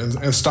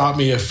 And stop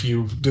me if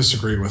you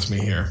disagree with me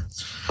here.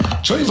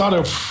 Joey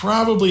Votto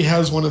probably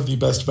has one of the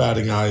best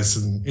batting eyes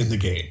in the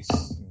game.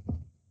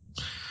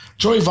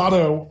 Joey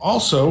Votto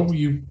also,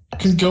 you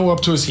can go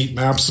up to his heat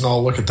maps and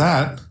all look at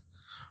that.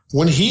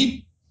 When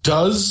he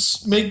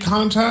does make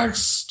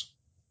contacts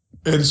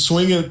and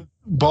swing at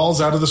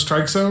balls out of the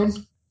strike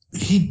zone,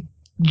 he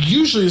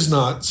usually is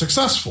not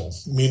successful.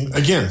 I mean,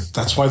 again,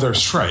 that's why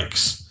there's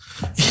strikes.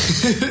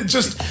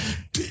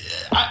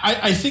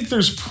 I think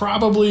there's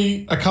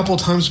probably a couple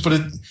times,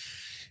 but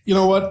you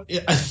know what?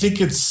 I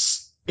think it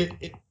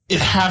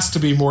has to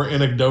be more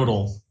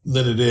anecdotal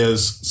than it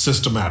is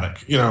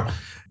systematic.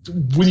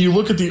 When you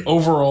look at the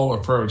overall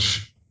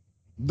approach,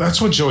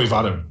 that's what Joey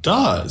Votto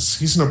does.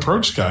 He's an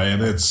approach guy,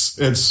 and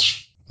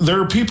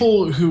there are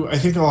people who I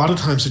think a lot of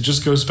times it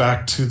just goes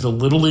back to the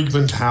little league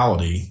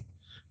mentality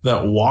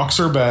that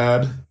walks are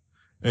bad,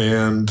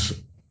 and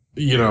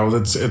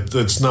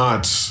that's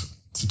not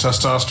the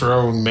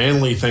testosterone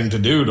manly thing to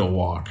do to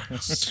walk,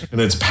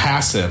 and it's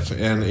passive,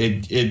 and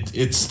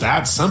it's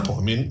that simple.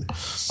 I mean,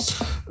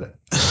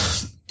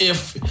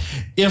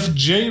 if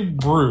Jay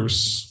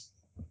Bruce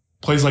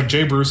plays like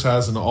Jay Bruce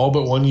has in all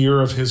but 1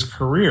 year of his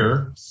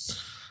career,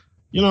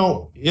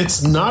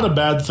 it's not a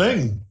bad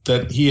thing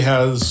that he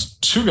has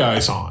two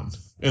guys on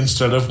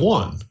instead of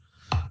one.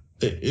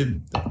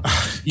 It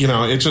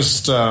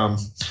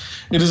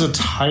is a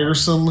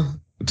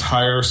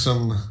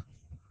tiresome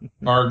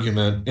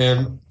argument,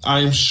 and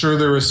I'm sure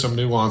there is some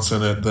nuance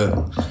in it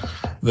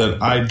that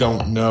I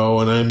don't know,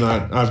 and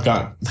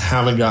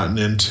haven't gotten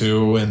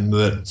into, and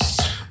that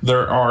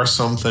there are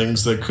some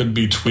things that could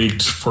be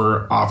tweaked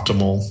for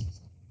optimal.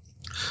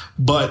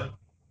 But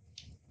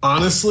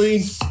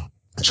honestly,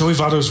 Joey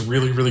Votto is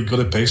really, really good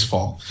at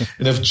baseball.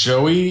 And if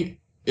Joey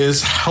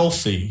is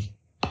healthy,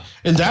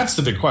 and that's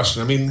the big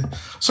question. I mean,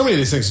 so many of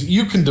these things,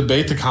 you can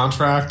debate the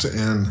contract,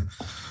 and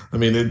I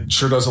mean, it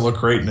sure doesn't look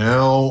great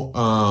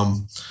now.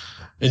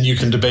 And you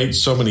can debate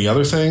so many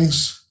other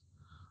things.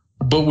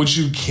 But what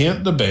you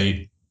can't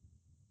debate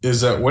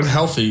is that when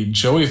healthy,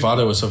 Joey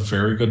Votto is a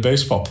very good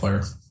baseball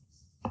player.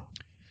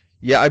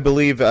 Yeah, I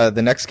believe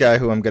the next guy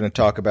who I'm going to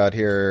talk about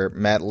here,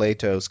 Matt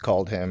Latos,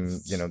 called him,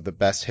 the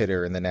best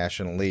hitter in the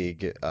National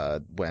League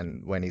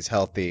when he's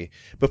healthy.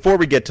 Before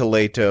we get to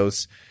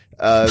Latos,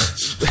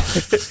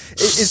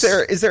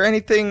 is there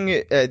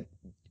anything?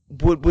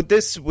 Would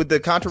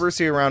the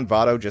controversy around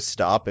Votto just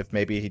stop if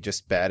maybe he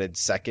just batted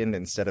second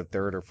instead of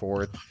third or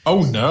fourth?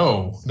 Oh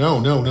no.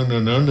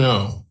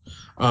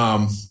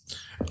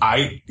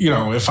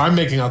 If I'm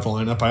making out the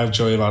lineup, I have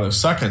Joey Votto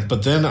second.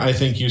 But then I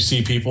think you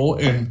see people,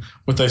 and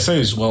what they say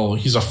is, well,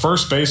 he's a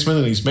first baseman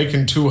and he's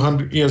making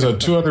 $200. He has a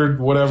 $200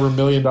 whatever $1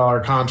 million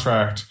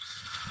contract.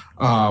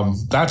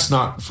 That's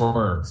not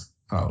for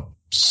a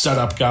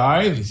setup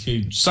guy.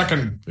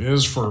 Second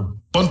is for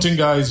bunting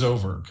guys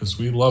over, because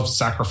we love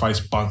sacrifice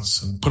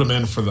bunts and put them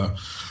in for the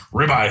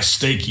ribeye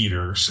steak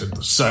eaters at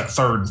the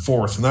third and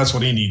fourth, and that's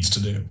what he needs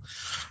to do.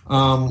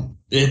 When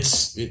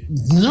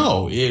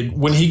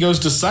he goes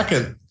to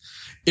second,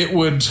 it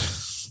would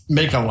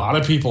make a lot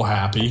of people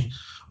happy.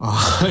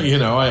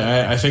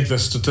 I think the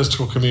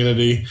statistical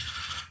community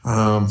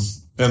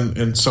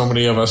and so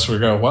many of us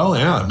would go, well,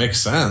 yeah, it makes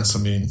sense. I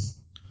mean,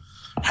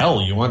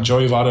 hell, you want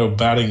Joey Votto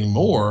batting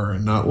more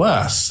and not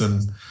less,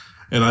 and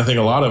I think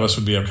a lot of us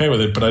would be okay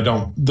with it. But I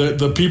don't.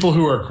 The people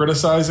who are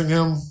criticizing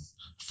him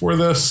for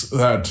this,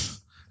 that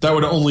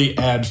would only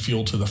add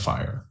fuel to the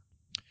fire.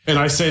 And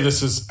I say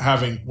this as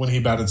having when he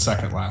batted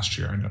second last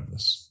year. I know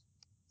this.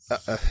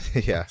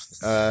 Yeah,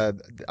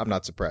 I'm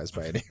not surprised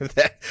by any of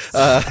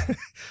that.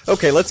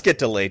 Okay, let's get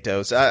to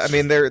Latos. I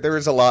mean, there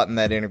is a lot in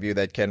that interview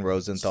that Ken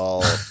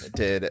Rosenthal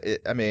did.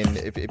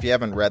 If you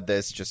haven't read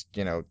this, just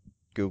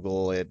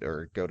Google it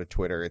or go to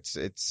Twitter.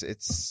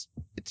 It's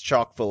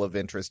chock full of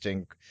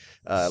interesting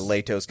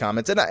Latos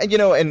comments, and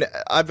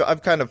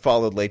I've kind of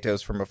followed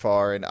Latos from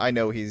afar, and I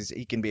know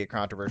he can be a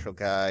controversial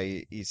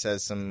guy. He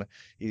says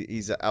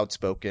he's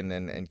outspoken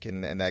and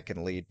that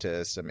can lead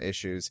to some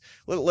issues.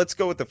 Let's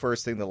go with the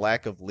first thing, the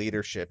lack of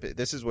leadership.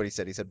 This is what he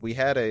said. He said we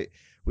had a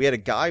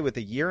guy with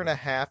a year and a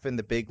half in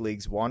the big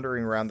leagues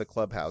wandering around the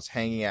clubhouse,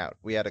 hanging out.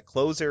 We had a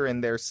closer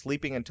in there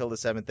sleeping until the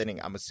seventh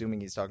inning. I'm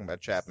assuming he's talking about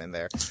Chapman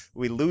there.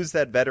 We lose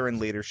that veteran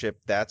leadership.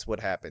 That's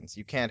what happens.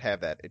 You can't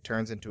have that. It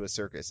turns into a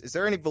circus. Is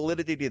there any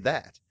validity to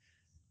that?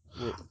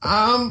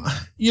 I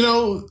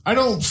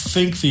don't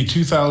think the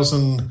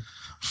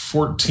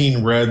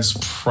 2014 Reds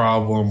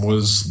problem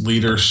was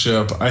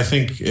leadership. I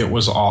think it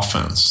was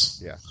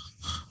offense. Yeah.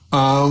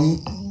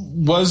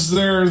 Was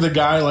there the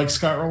guy like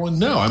Scott Rowland?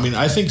 No. I mean,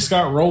 I think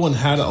Scott Rowland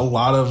had a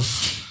lot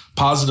of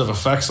positive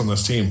effects on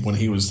this team when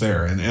he was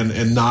there,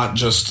 and not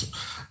just.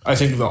 I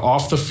think the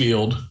off the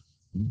field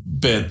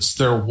bits,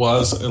 there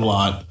was a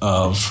lot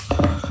of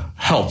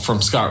help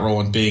from Scott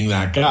Rowland being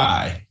that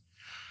guy.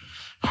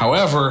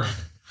 However,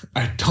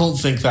 I don't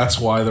think that's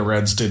why the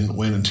Reds didn't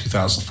win in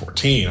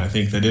 2014. I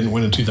think they didn't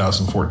win in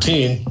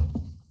 2014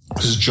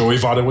 because Joey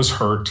Votto was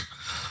hurt.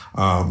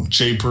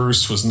 Jay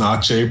Bruce was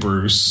not Jay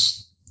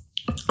Bruce.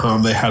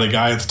 They had a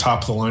guy at the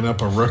top of the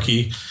lineup, a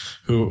rookie,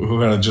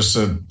 who had just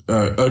a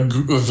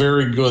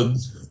very good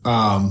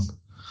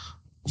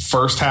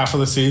first half of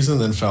the season,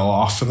 then fell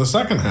off in the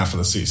second half of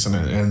the season,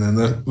 and then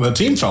the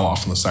team fell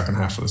off in the second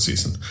half of the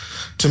season.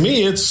 To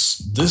me, it's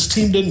this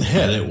team didn't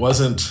hit. It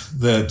wasn't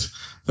that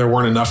there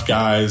weren't enough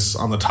guys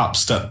on the top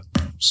step,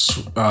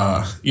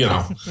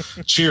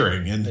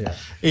 cheering, and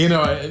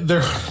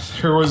there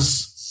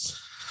was,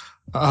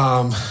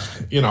 and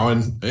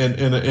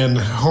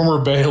Homer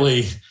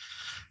Bailey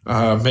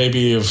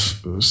maybe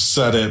have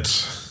said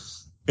it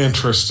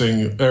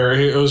interesting, or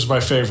it was my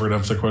favorite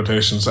of the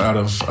quotations out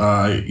of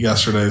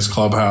yesterday's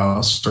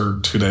Clubhouse or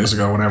 2 days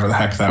ago, whenever the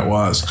heck that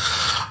was.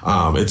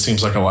 It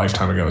seems like a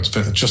lifetime ago. It's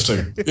been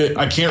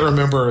I can't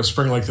remember a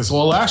spring like this.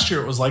 Well, last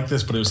year it was like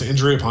this, but it was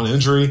injury upon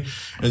injury,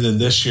 and then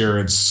this year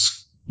it's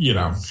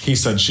he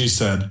said, she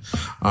said,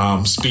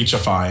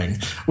 speechifying,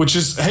 which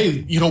is, hey,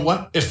 you know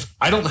what? If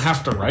I don't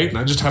have to write and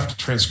I just have to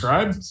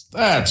transcribe,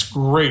 that's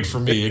great for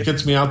me. It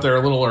gets me out there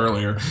a little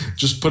earlier.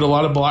 Just put a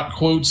lot of block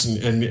quotes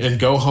and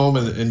go home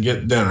and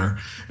get dinner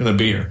and a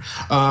beer.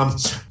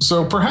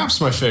 So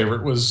perhaps my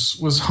favorite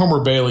was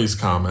Homer Bailey's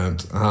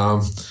comment.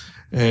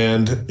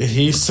 And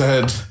he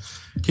said,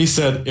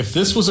 if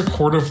this was a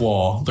court of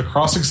law, the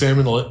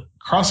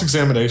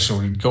cross-examination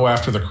would go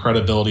after the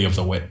credibility of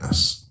the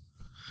witness.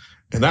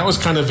 And that was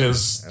kind of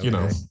his, he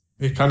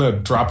kind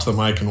of dropped the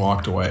mic and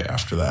walked away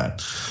after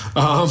that.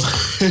 And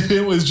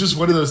it was just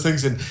one of those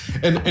things.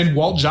 And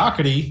Walt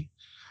Jocketty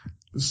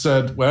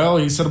said, well,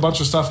 he said a bunch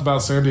of stuff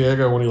about San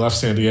Diego when he left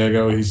San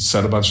Diego. He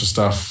said a bunch of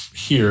stuff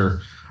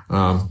here.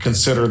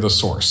 Consider the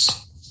source.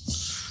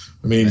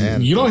 I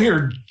mean, you don't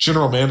hear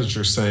general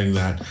managers saying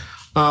that.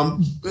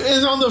 And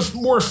on the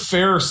more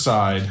fair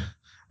side,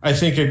 I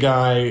think a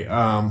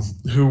guy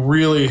who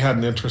really had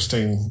an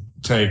interesting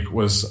take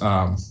was,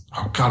 I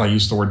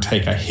used the word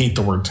take. I hate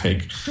the word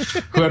take.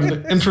 Who had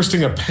an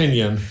interesting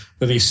opinion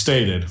that he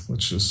stated,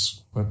 which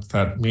is what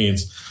that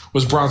means,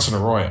 was Bronson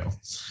Arroyo.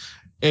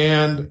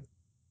 And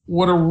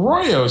what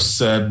Arroyo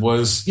said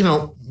was,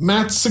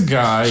 Matt's a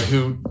guy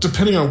who,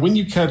 depending on when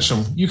you catch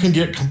him, you can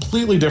get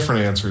completely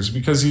different answers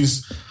because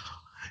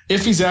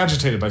if he's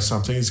agitated by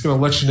something, he's going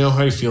to let you know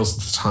how he feels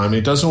at the time.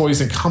 He doesn't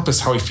always encompass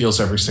how he feels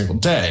every single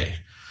day.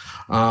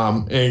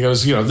 And he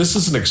goes, this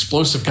is an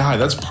explosive guy.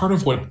 That's part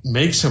of what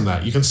makes him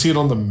that. You can see it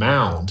on the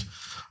mound.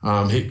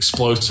 He's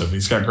explosive.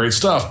 He's got great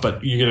stuff,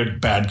 but you get a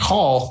bad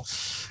call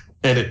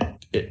and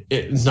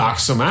it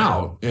knocks him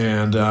out.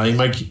 And he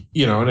might,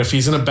 and if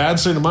he's in a bad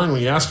state of mind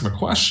when you ask him a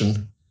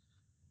question,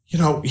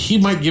 he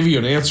might give you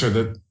an answer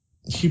that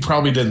he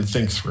probably didn't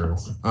think through.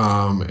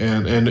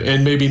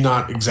 And maybe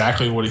not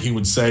exactly what he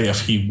would say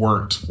if he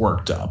weren't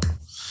worked up.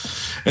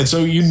 And so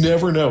you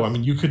never know. I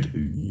mean,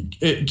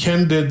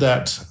 Ken did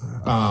that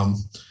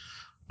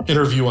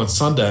interview on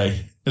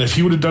Sunday, and if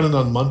he would have done it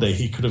on Monday,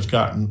 he could have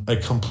gotten a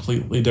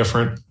completely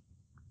different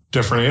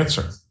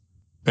answer.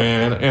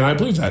 And I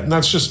believe that. And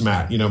that's just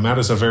Matt. Matt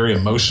is a very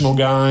emotional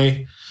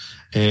guy,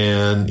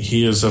 and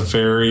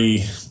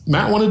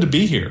Matt wanted to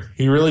be here.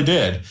 He really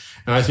did.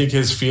 And I think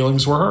his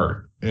feelings were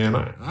hurt. And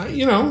I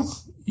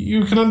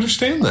you can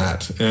understand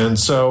that. And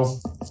so,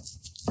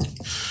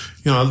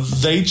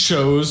 they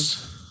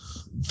chose,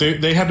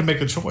 they had to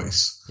make a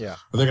choice. Yeah.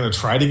 Are they going to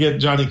try to get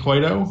Johnny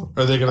Cueto?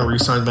 Or are they going to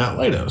re-sign Matt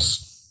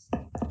Latos?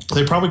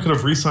 They probably could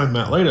have re-signed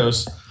Matt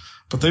Latos,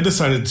 but they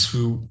decided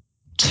to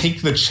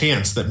take the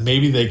chance that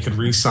maybe they could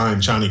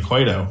re-sign Johnny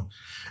Cueto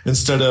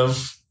instead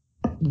of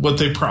what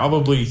they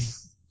probably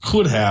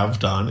could have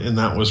done, and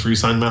that was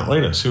re-sign Matt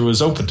Latos, who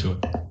was open to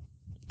it.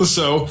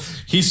 So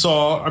he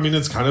saw,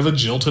 it's kind of a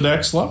jilted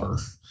ex-lover.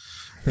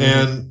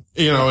 And,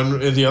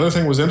 and the other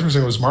thing was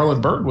interesting was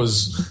Marlon Byrd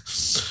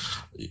was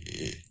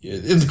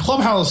in the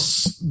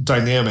clubhouse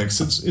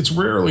dynamics. It's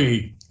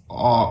rarely,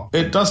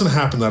 it doesn't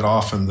happen that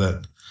often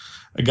that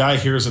a guy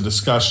hears a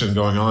discussion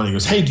going on. He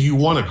goes, "Hey, do you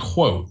want a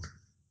quote?"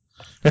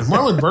 And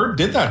Marlon Byrd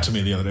did that to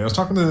me the other day. I was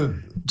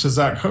talking to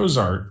Zach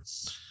Cozart,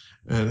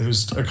 and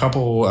who's a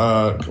couple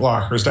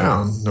lockers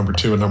down, number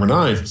 2 and number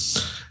 9.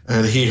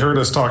 And he heard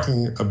us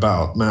talking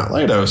about Matt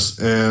Latos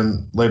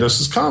and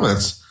Latos'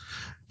 comments.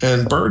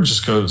 And Byrd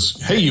just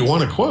goes, "Hey, you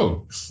want a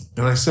quote?"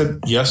 And I said,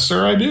 "Yes,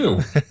 sir, I do."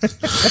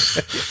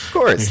 Of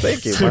course.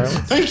 Thank you,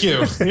 Marlon. Thank you.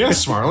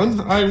 Yes,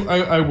 Marlon,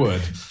 I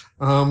would.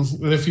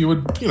 And if you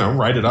would,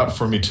 write it up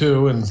for me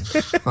too, and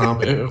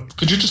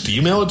could you just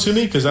email it to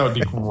me, because that would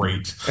be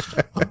great.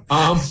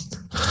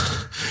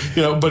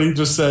 But he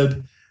just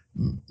said,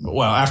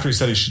 well, after he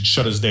said he should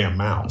shut his damn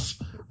mouth,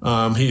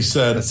 he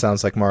said, That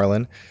sounds like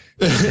Marlon.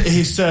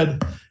 he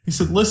said,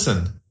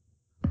 "Listen,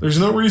 there's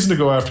no reason to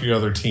go after your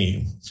other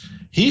team.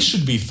 He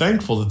should be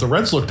thankful that the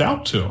Reds looked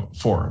out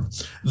for him.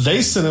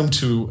 They sent him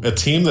to a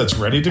team that's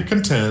ready to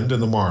contend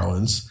in the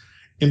Marlins,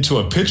 into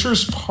a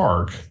pitcher's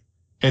park,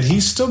 and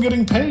he's still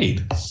getting paid."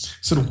 He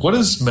said, "What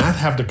does Matt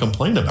have to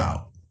complain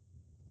about?"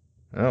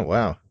 Oh,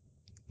 wow.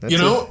 That's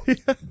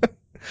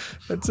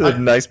that's a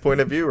nice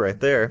point of view right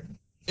there.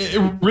 It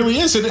really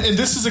is. And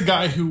this is a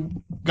guy who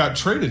got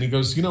traded. He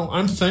goes,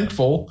 "I'm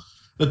thankful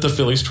that the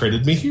Phillies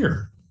traded me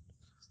here.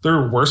 There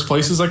are worse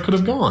places I could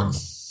have gone."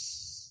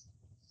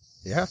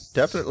 Yeah,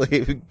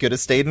 definitely. Could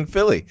have stayed in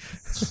Philly.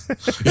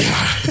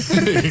 Yeah,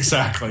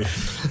 exactly.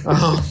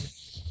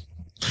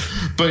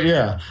 But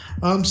yeah,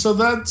 so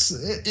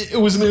it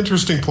was an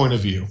interesting point of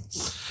view.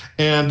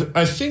 And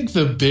I think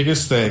the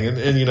biggest thing,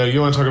 and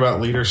you want to talk about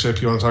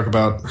leadership, you want to talk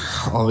about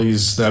all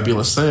these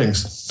nebulous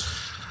things.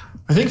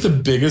 I think the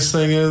biggest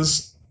thing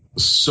is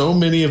so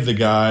many of the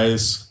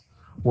guys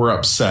were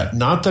upset.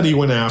 Not that he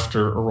went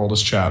after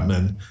Aroldis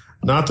Chapman,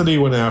 not that he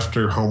went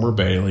after Homer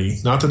Bailey,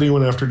 not that he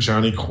went after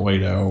Johnny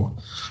Cueto,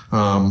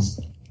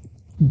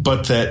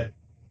 but that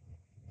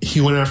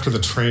he went after the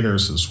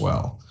trainers as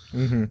well.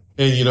 Mm-hmm.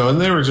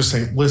 And they were just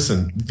saying,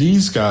 "Listen,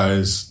 these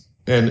guys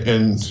and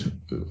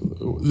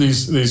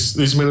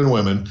these men and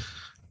women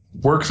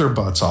work their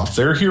butts off.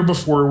 They're here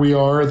before we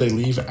are. They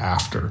leave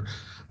after.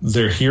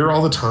 They're here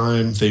all the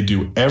time. They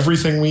do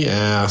everything we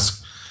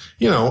ask.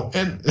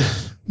 And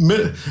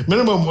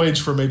minimum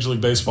wage for a Major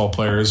League Baseball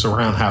player is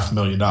around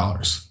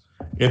 $500,000.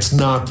 It's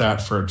not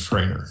that for a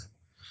trainer."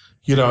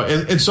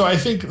 And so I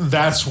think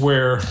that's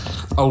where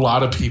a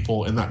lot of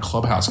people in that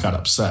clubhouse got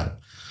upset,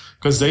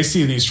 because they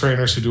see these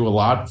trainers who do a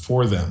lot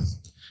for them,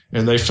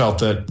 and they felt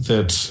that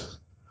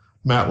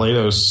Matt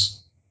Latos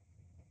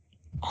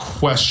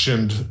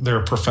questioned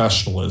their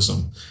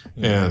professionalism,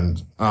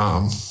 and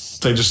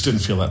they just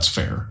didn't feel that's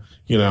fair.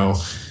 It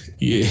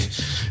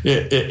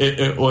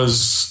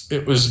was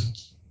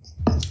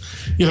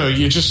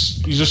you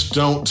just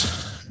don't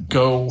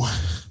go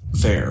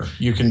there.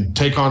 You can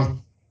take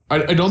on.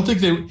 I don't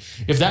think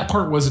if that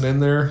part wasn't in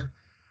there,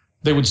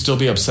 they would still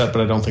be upset,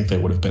 but I don't think they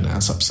would have been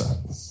as upset.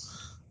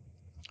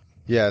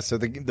 Yeah, so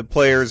the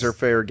players are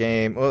fair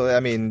game.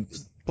 Well,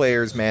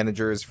 players,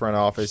 managers, front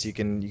office, you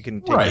can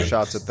take your Right.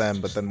 shots at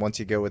them, but then once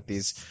you go with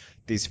these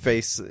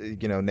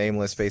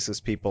nameless,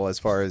 faceless people, as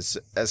far as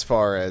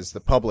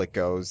the public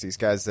goes, these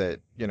guys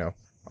that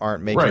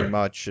aren't making Right.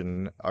 much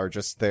and are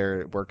just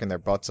there working their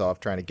butts off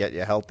trying to get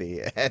you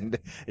healthy, and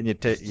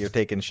you're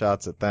taking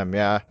shots at them.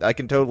 Yeah, I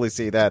can totally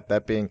see that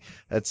that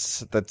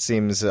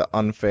seems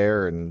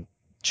unfair and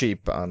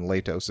cheap on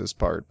Latos's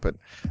part. But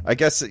I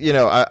guess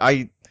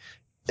I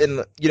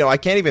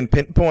can't even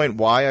pinpoint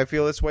why I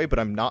feel this way, but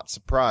I'm not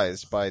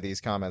surprised by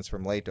these comments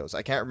from Latos.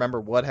 I can't remember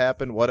what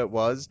happened, what it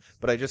was,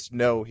 but I just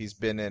know he's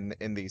been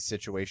in these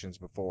situations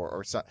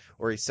before,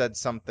 or he said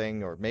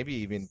something, or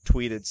maybe even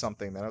tweeted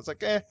something that I was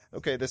like,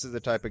 okay, this is the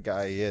type of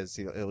guy he is.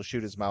 He'll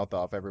shoot his mouth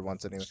off every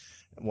once in a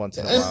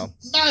while.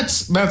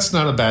 Matt's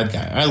not a bad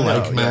guy. I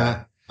like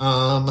Matt.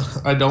 Yeah.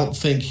 I don't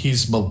think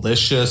he's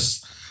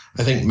malicious.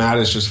 I think Matt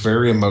is just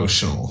very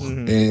emotional,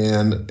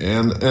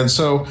 and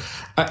so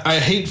I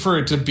hate for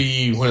it to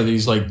be one of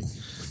these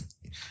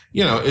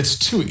it's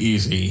too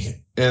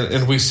easy,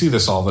 and we see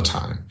this all the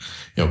time.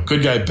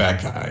 Good guy,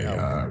 bad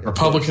guy,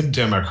 Republican,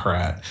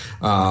 Democrat,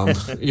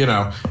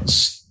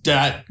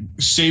 stat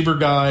saber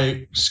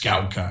guy,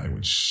 scout guy,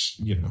 which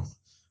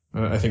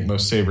I think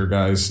most Sabre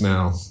guys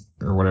now,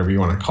 or whatever you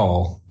want to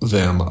call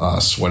them,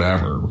 us,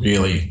 whatever,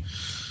 really,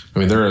 I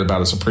mean, they're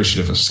about as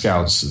appreciative of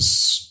scouts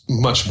as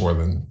much more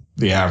than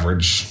the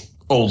average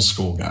old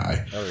school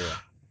guy. Oh yeah.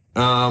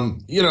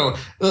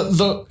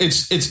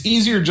 It's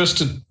easier just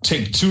to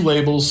take two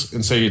labels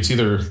and say it's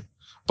either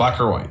black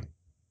or white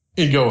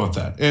and go with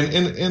that.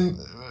 And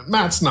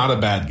Matt's not a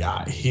bad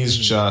guy.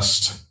 He's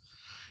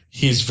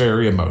he's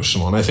very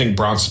emotional. And I think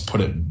Bronson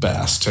put it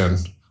best. And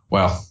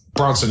well,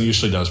 Bronson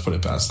usually does put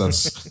it best.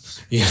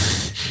 That's,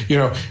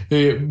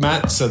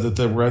 Matt said that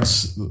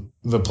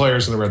the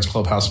players in the Reds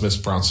clubhouse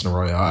missed Bronson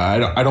Arroyo.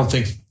 I don't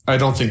think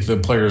the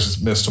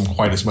players missed him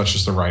quite as much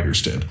as the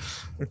writers did.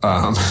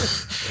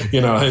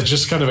 It's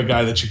just kind of a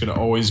guy that you could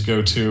always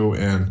go to.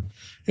 And,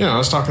 I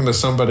was talking to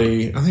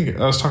somebody, I think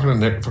I was talking to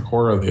Nick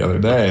Pecora the other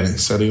day, and he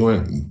said he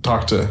went and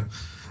talked to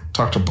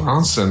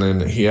Bronson,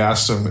 and he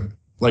asked him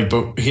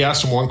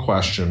one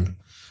question,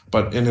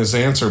 but in his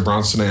answer,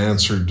 Bronson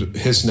answered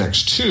his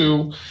next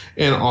two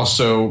and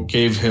also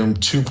gave him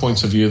 2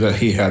 points of view that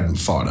he hadn't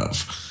thought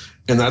of.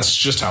 And that's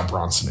just how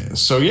Bronson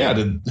is. So, yeah,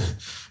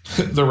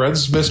 the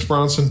Reds missed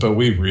Bronson, but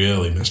we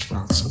really missed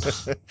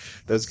Bronson.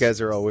 Those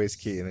guys are always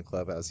key in the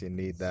clubhouse. You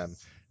need them.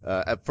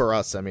 For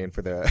us, I mean,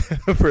 for the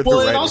the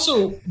Well, and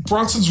also,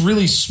 Bronson's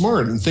really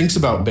smart and thinks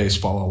about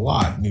baseball a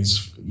lot. And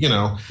he's,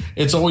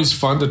 it's always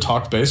fun to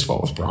talk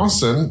baseball with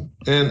Bronson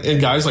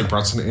and guys like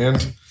Bronson.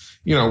 And,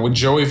 when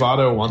Joey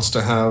Votto wants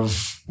to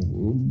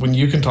when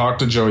you can talk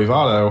to Joey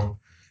Votto,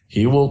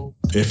 he will,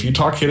 if you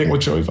talk hitting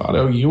with Joey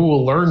Votto, you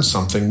will learn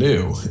something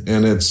new.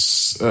 And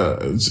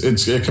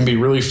it can be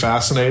really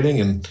fascinating.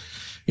 And,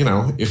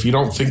 if you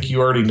don't think you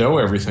already know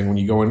everything when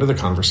you go into the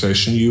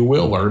conversation, you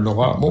will learn a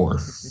lot more.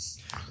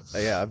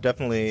 Yeah, I've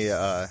definitely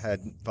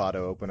had Votto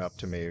open up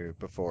to me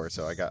before,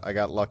 so I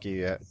got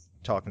lucky at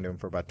talking to him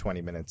for about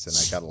 20 minutes, and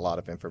I got a lot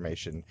of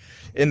information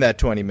in that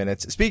 20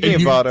 minutes. Speaking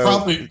of Votto,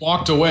 probably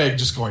walked away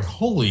just going,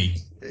 "Holy,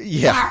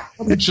 yeah,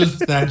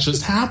 that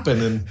just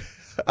happened." And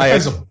that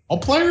guy's a ball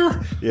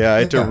player. Yeah, I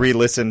had to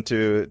re-listen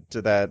to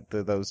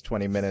those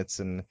 20 minutes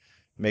and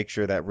make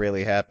sure that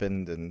really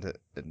happened and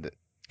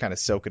kind of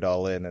soak it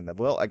all in. And I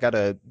got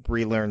to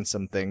relearn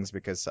some things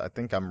because I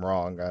think I'm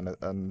wrong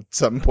on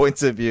some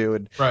points of view.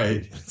 And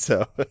right.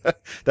 So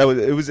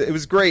it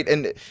was great.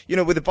 And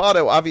with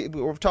Votto,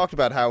 obviously we've talked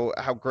about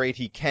how great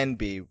he can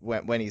be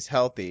when he's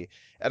healthy.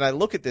 And I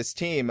look at this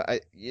team,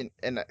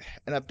 and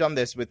I've done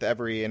this with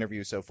every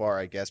interview so far,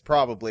 I guess.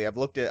 Probably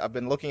I've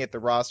been looking at the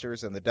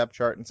rosters and the depth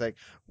chart and saying,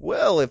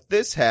 well, if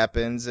this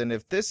happens and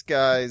if this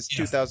guy's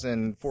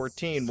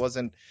 2014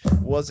 wasn't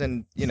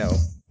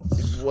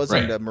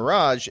right. A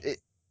mirage,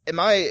 am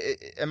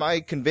I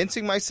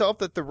convincing myself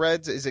that the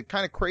Reds, is it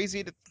kind of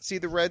crazy to see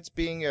the Reds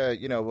being a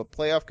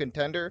playoff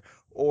contender,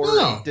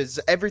 or does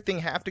everything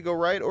have to go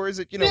right, or is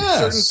it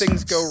certain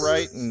things go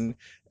right and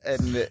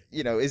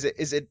is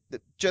it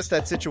just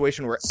that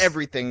situation where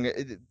everything,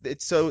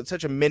 it's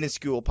such a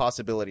minuscule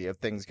possibility of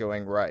things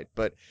going right?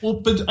 But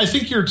I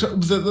think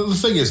the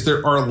thing is,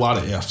 there are a lot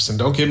of ifs, and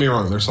don't get me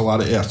wrong, there's a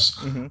lot of ifs.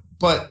 Mm-hmm.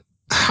 But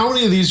how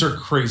many of these are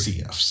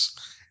crazy ifs?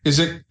 Is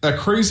it a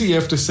crazy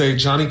if to say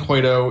Johnny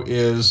Cueto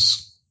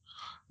is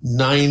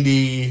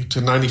 90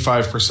 to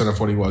 95% of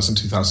what he was in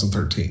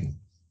 2013?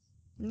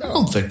 No. I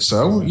don't think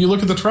so. You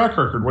look at the track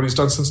record, what he's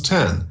done since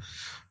 10.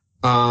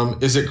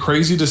 Is it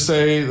crazy to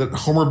say that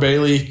Homer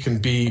Bailey can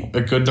be a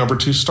good number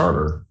 2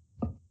 starter?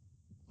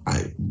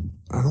 I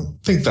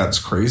don't think that's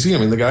crazy. I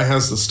mean, the guy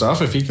has the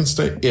stuff if he can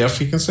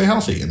stay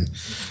healthy, and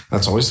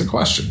that's always the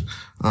question.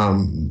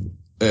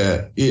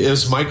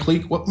 Is Mike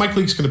Leake what Mike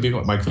Leake's going to be?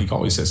 What Mike Leake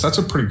always says. That's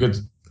a pretty good.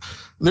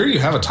 There you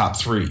have a top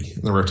 3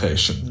 in the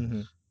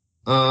rotation.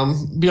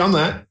 Mm-hmm. Beyond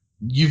that,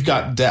 you've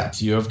got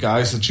depth. You have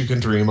guys that you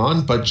can dream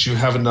on, but you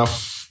have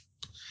enough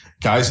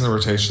guys in the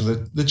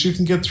rotation that you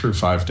can get through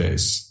 5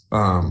 days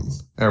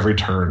every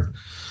turn.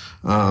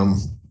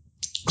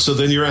 So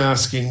then you're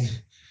asking,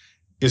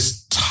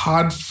 is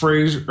Todd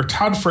Frazier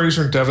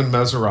and Devin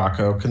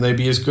Mesoraco, can they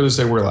be as good as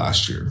they were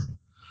last year?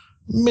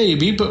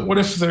 Maybe, but what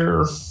if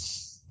they're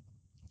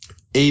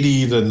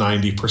 80 to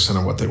 90%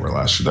 of what they were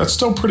last year? That's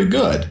still pretty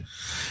good.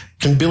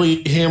 Can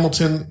Billy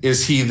Hamilton,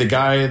 is he the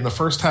guy in the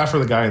first half or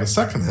the guy in the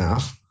second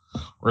half?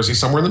 Or is he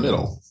somewhere in the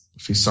middle?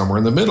 If he's somewhere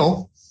in the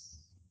middle,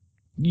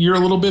 you're a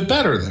little bit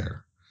better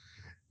there.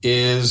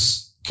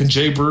 Can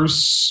Jay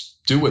Bruce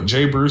do what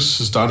Jay Bruce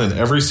has done in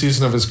every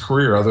season of his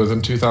career other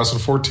than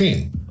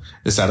 2014?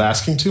 Is that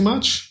asking too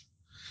much?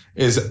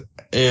 Is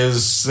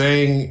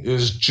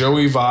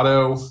Joey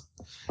Votto,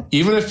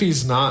 even if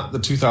he's not the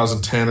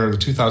 2010 or the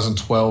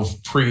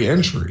 2012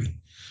 pre-injury,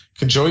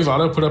 can Joey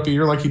Votto put up a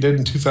year like he did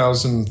in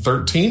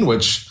 2013,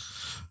 which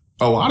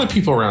a lot of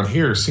people around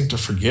here seem to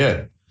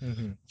forget?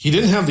 Mm-hmm. He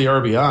didn't have the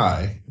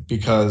RBI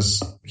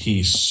because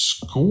he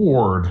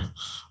scored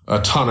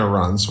a ton of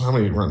runs. How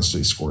many runs did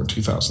he score in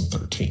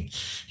 2013?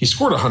 He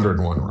scored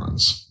 101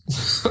 runs.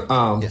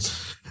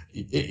 Yes.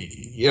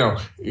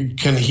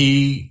 Can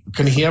he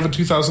have a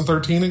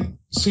 2013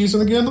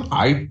 season again?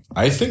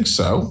 I think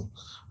so.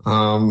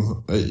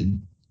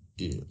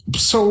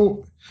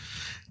 So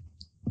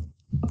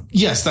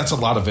yes, that's a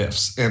lot of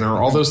ifs. And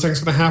are all those things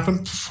going to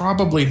happen?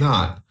 Probably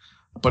not.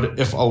 But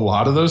if a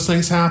lot of those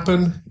things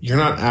happen, you're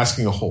not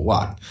asking a whole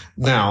lot.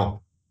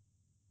 Now,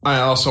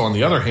 I also, on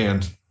the other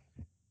hand,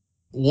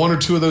 one or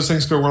two of those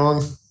things go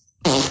wrong,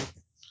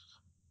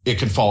 it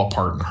can fall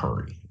apart in a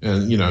hurry.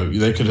 And,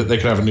 they could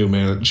have a new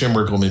man. Jim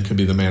Riggleman could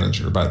be the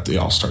manager by the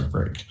All-Star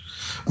break.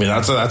 I mean,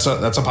 that's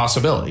a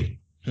possibility.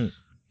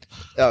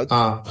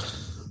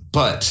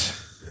 But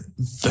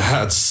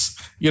that's,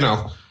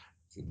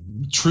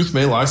 truth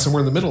may lie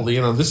somewhere in the middle.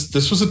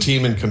 This was a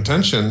team in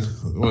contention.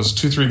 It was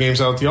 2-3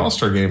 games out of the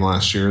All-Star game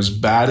last year, as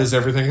bad as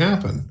everything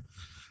happened.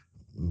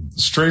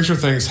 Stranger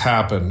things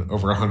happen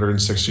over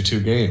 162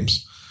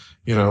 games.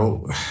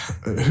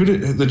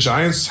 The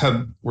Giants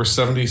were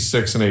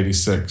 76 and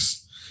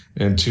 86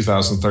 in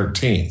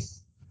 2013.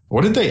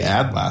 What did they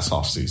add last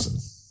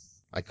offseason?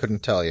 I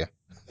couldn't tell you.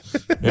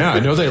 Yeah, I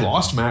know they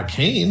lost Matt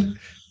Cain.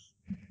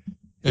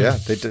 Yeah,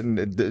 they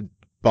didn't.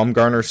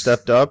 Bumgarner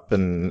stepped up,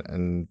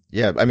 and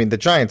yeah, I mean the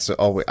Giants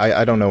always.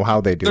 I don't know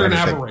how they do. They're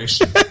anything. An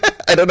aberration.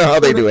 I don't know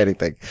how they do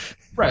anything.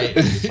 Right.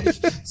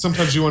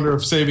 Sometimes you wonder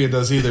if Sabian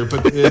does either,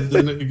 but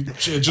it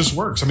just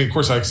works. I mean, of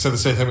course, I said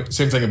the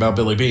same thing about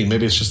Billy Beane.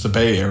 Maybe it's just the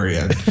Bay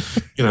Area.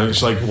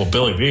 It's like, well,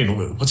 Billy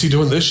Beane, what's he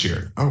doing this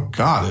year? Oh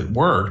God, it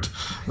worked.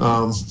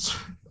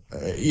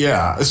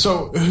 Yeah.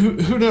 So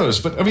who knows?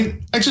 But I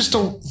mean, I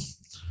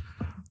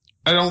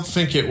don't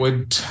think it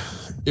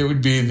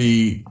would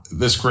be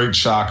this great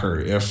shocker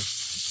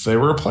if they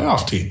were a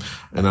playoff team.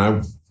 And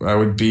I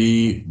would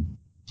be,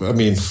 I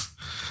mean,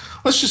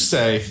 let's just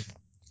say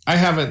I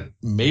haven't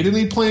made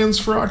any plans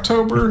for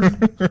October.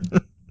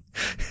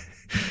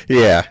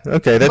 Yeah.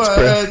 Okay.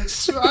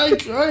 That's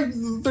fair.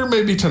 There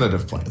may be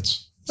tentative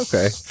plans.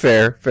 Okay.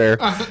 Fair.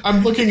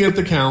 I'm looking at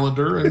the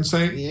calendar and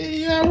saying,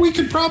 yeah, we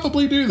could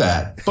probably do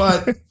that,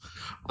 but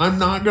I'm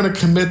not going to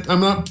commit.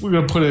 I'm not going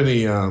to put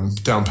any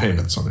down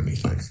payments on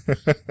anything.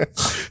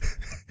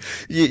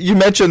 You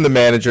mentioned the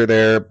manager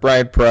there,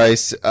 Brian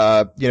Price.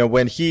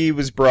 When he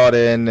was brought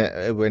in,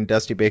 when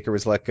Dusty Baker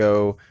was let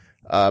go,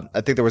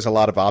 I think there was a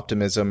lot of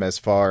optimism as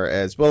far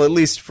as, well, at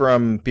least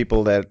from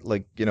people that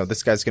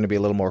this guy's going to be a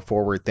little more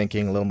forward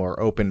thinking, a little more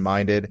open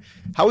minded.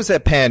 How has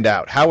that panned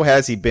out? How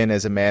has he been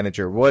as a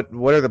manager? What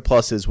are the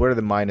pluses? What are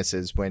the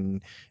minuses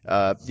when,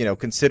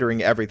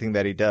 considering everything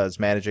that he does,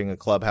 managing a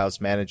clubhouse,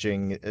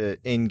 managing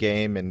in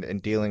game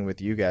and dealing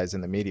with you guys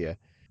in the media?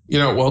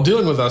 While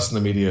dealing with us in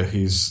the media,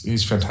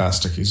 he's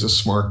fantastic. He's a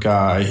smart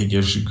guy. He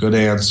gives you good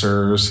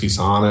answers. He's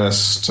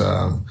honest,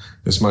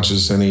 as much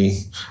as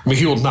any. I mean,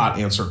 he will not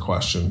answer a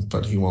question,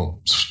 but he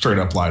won't straight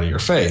up lie to your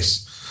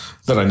face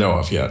that I know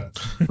of yet.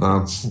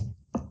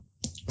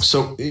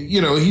 So,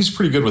 he's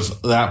pretty good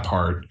with that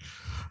part.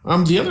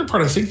 The other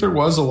part, I think there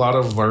was a lot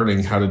of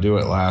learning how to do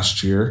it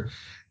last year.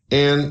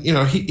 And,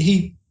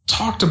 he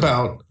talked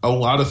about a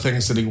lot of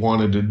things that he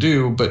wanted to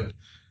do, but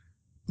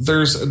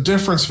there's a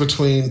difference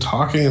between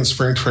talking in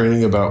spring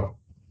training about,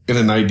 in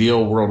an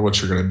ideal world,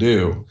 what you're going to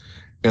do,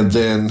 and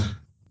then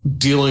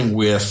dealing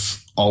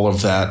with all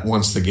of that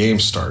once the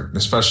games start,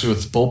 especially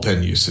with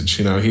bullpen usage.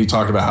 He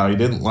talked about how he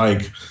didn't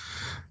like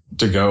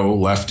to go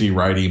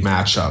lefty-righty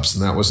matchups,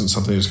 and that wasn't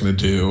something he was going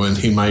to do, and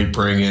he might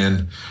bring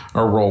in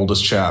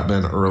Aroldis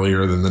Chapman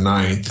earlier than the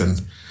ninth,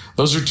 and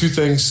those are two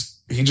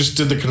things. He just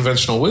did the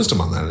conventional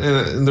wisdom on that,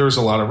 and there's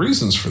a lot of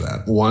reasons for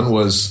that. One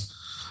was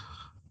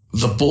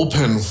the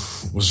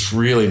bullpen was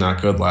really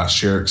not good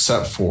last year,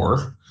 except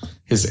for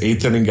his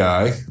eighth inning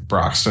guy,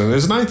 Broxton, and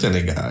his ninth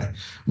inning guy.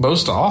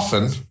 Most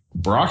often,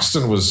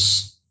 Broxton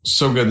was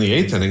so good in the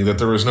eighth inning that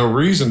there was no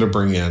reason to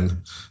bring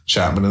in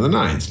Chapman in the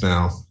ninth.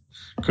 Now,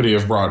 could he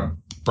have brought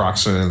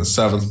Broxton in the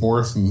seventh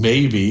more?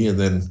 Maybe, and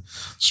then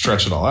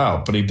stretch it all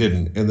out, but he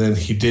didn't. And then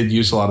he did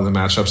use a lot of the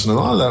matchups, and a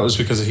lot of that was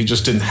because he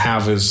just didn't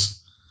have his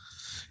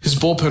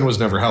bullpen was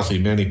never healthy.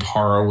 Manny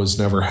Parra was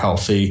never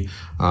healthy.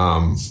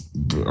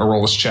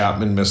 Aroldis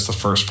Chapman missed the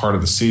first part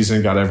of the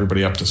season, got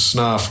everybody up to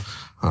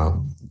snuff.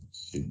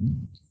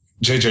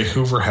 J.J.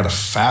 Hoover had a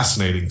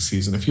fascinating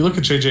season. If you look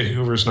at J.J.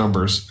 Hoover's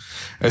numbers,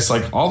 it's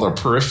like all the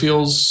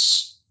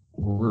peripherals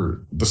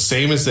were the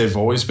same as they've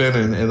always been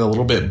and a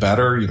little bit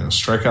better.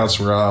 Strikeouts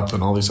were up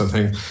and all these other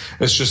things.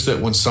 It's just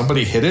that when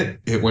somebody hit it,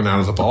 it went out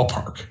of the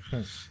ballpark.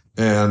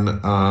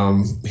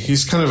 And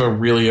he's kind of a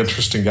really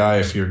interesting guy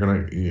if you're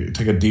going to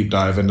take a deep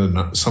dive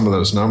into some of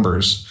those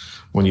numbers.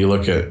 When you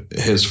look at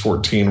his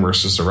 14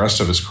 versus the rest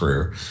of his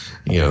career,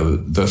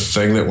 the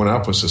thing that went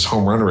up was his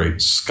home run rate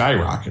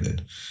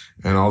skyrocketed,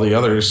 and all the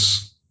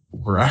others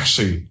were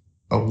actually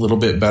a little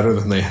bit better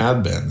than they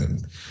had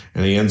been,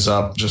 and he ends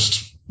up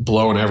just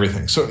blowing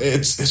everything. So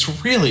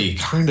it's really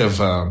kind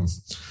of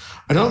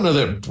I don't know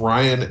that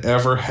Brian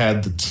ever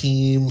had the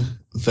team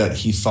that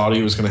he thought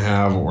he was going to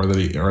have or that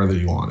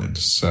he wanted.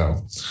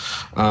 So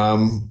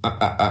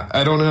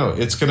I don't know.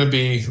 It's going to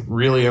be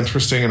really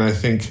interesting, and I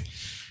think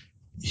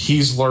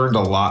he's learned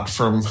a lot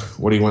from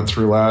what he went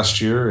through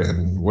last year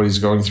and what he's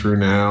going through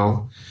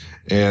now.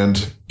 And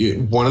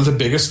one of the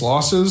biggest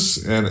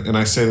losses, and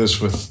I say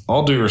this with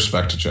all due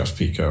respect to Jeff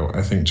Pico,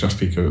 I think Jeff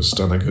Pico's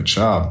done a good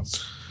job.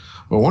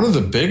 But one of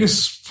the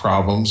biggest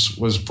problems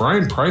was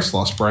Brian Price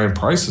lost Brian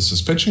Price as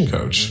his pitching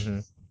coach. Mm-hmm.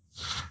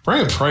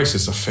 Brian Price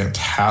is a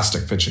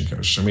fantastic pitching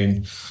coach. I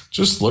mean,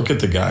 just look at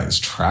the guy's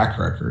track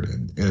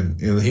record,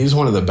 and he's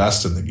one of the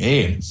best in the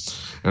game.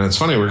 And it's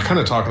funny, we were kind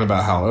of talking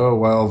about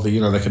how,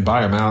 they could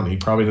buy him out, and he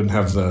probably didn't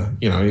have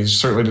he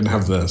certainly didn't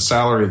have the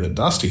salary that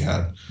Dusty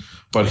had,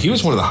 but he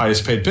was one of the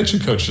highest paid pitching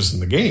coaches in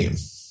the game.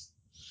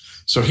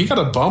 So he got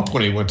a bump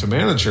when he went to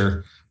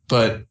manager,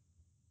 but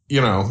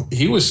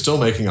he was still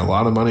making a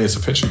lot of money as a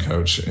pitching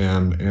coach,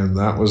 and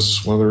that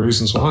was one of the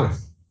reasons why.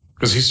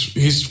 Because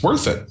he's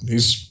worth it.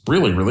 He's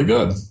really, really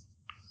good.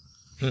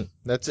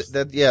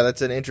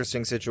 That's an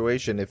interesting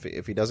situation.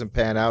 If he doesn't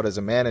pan out as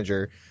a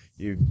manager,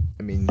 you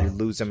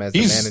lose him as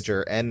the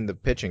manager and the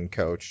pitching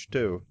coach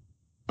too.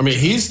 I mean,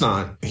 he's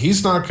not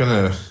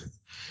gonna.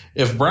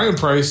 If Brian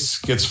Price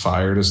gets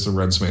fired as the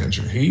Reds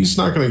manager, he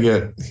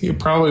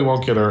probably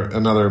won't get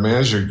another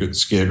manager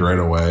gig right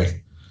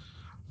away.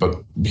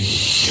 But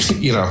he's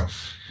gonna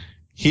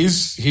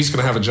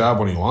have a job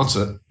when he wants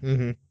it.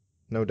 Mm-hmm.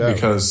 No doubt.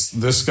 Because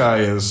this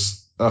guy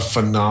is a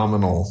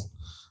phenomenal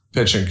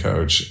pitching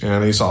coach,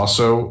 and he's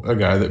also a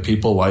guy that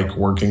people like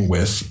working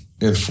with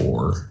and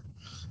for.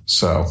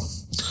 So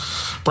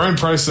Brian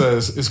Price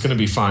is going to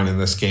be fine in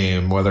this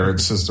game. Whether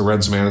it's as the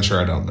Reds manager,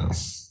 I don't know.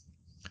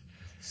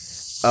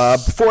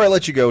 Before I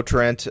let you go,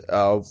 Trent,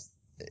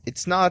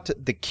 it's not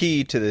the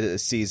key to the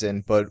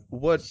season, but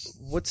what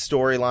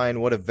storyline,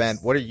 what event,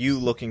 what are you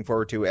looking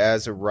forward to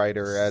as a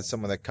writer, as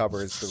someone that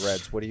covers the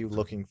Reds? What are you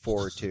looking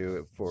forward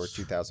to for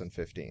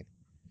 2015?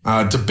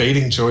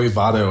 Debating Joey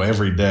Votto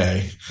every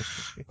day.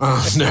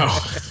 No.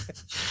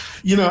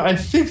 I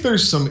think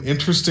there's some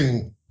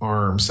interesting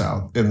arms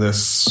out in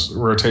this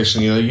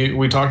rotation.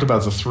 We talked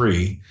about the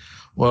 3.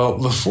 Well,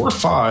 the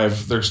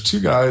 4-5, there's 2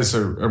 guys that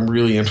I'm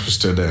really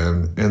interested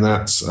in, and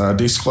that's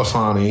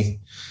DeSclafani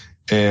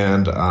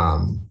and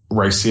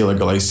Raisel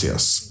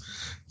Iglesias.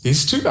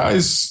 These 2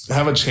 guys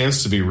have a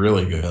chance to be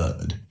really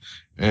good.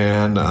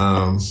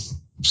 And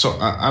so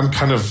I'm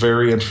kind of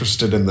very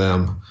interested in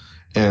them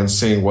and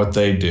seeing what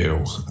they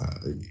do.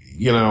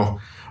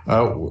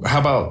 How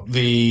about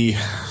the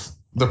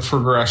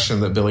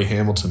progression that Billy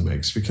Hamilton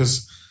makes?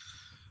 Because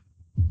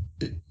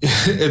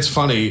it's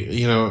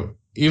funny,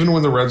 even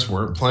when the Reds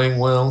weren't playing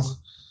well,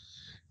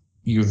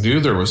 you knew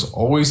there was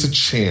always a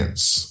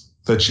chance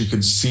that you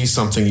could see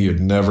something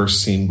you'd never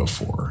seen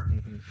before.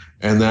 Mm-hmm.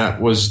 And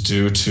that was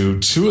due to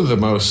 2 of the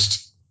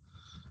most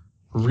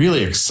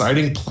really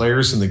exciting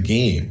players in the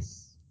game.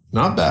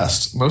 Not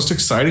best, most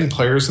exciting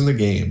players in the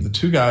game. The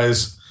 2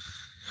 guys,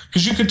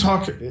 because you could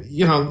talk,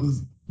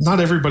 not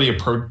everybody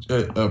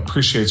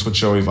appreciates what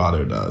Joey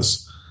Votto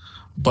does,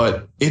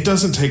 but it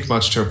doesn't take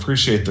much to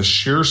appreciate the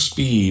sheer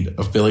speed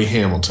of Billy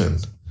Hamilton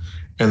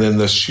and then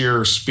the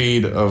sheer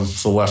speed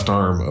of the left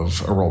arm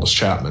of Aroldis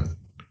Chapman.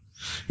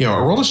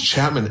 Aroldis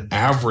Chapman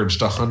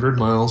averaged more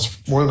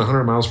than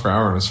 100 miles per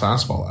hour on his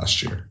fastball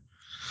last year.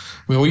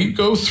 I mean, we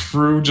go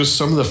through just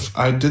some of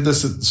I did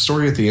this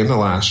story at the end of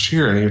last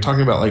year, and you're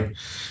talking about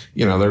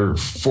there are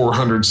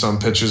 400 some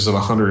pitches of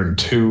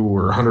 102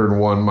 or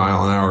 101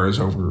 mile an hour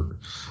over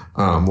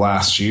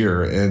last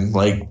year, and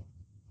 90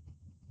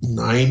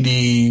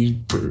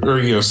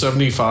 or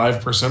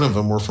 75% of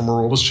them were from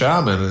Aroldis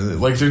Chapman, and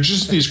they're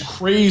just these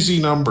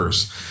crazy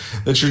numbers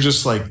that you're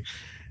just I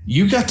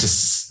got to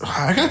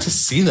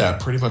see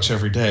that pretty much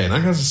every day, and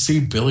I got to see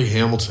Billy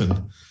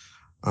Hamilton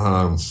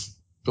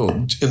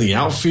in the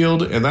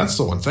outfield, and that's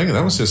the one thing.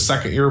 That was his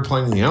second year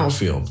playing in the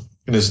outfield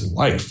in his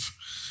life,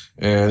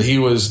 and he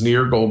was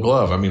near Gold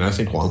Glove. I mean, I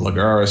think Juan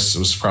Lagares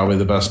was probably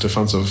the best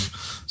defensive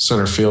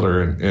center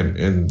fielder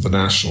in the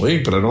National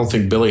League, but I don't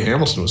think Billy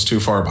Hamilton was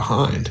too far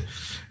behind,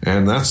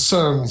 and that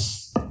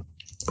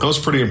was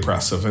pretty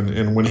impressive.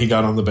 And when he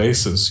got on the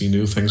bases, he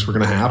knew things were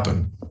going to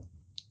happen.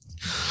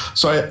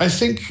 So I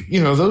think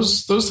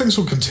those things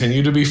will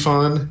continue to be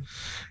fun,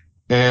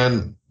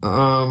 and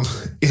I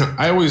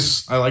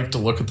like to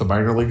look at the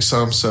minor league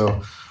some,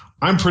 so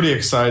I'm pretty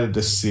excited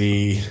to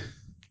see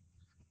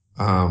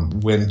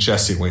when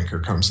Jesse Winker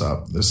comes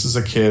up. This is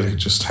a kid who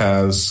just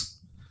has.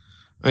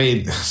 I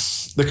mean,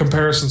 the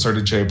comparisons are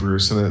to Jay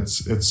Bruce, and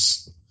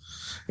it's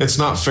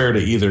not fair to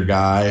either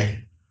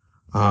guy,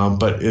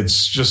 but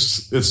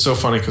it's so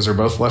funny because they're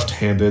both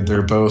left-handed.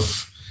 They're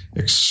both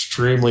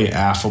extremely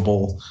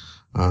affable.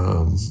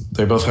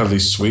 They both have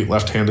these sweet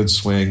left-handed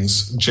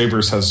swings. Jay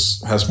Bruce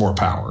has more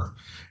power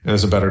and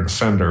is a better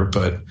defender,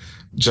 but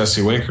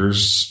Jesse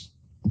Winker's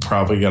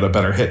probably got a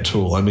better hit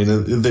tool. I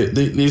mean,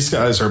 these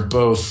guys are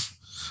both.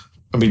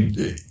 I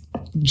mean,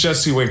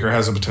 Jesse Winker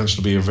has the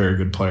potential to be a very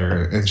good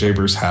player, and Jay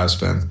Bruce has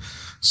been.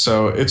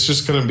 So it's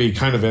just going to be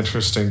kind of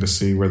interesting to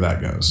see where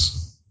that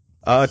goes.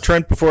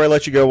 Trent, before I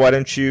let you go, why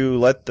don't you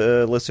let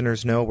the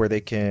listeners know where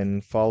they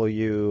can follow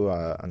you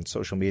on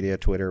social media,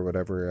 Twitter,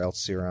 whatever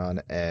else you're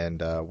on,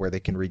 and where they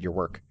can read your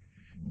work?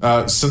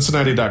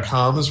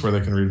 Cincinnati.com is where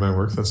they can read my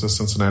work. That's the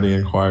Cincinnati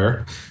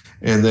Enquirer.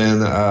 And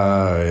then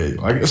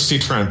I guess C.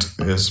 Trent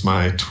is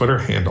my Twitter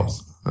handle.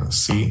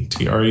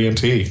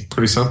 CTRENT.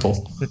 Pretty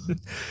simple.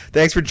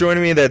 Thanks for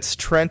joining me. That's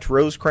Trent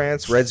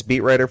Rosecrans, Reds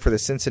beat writer for the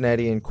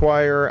Cincinnati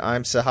Enquirer.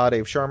 I'm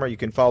Sahadev Sharma. You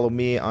can follow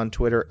me on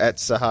Twitter at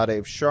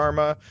Sahadev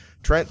Sharma.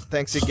 Trent,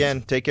 thanks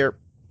again. Take care.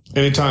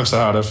 Anytime,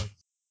 Sahadev.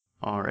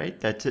 All right,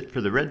 that's it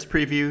for the Reds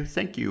preview.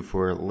 Thank you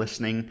for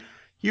listening.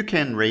 You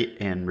can rate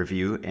and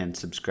review and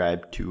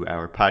subscribe to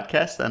our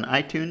podcast on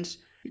iTunes.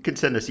 You can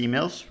send us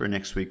emails for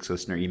next week's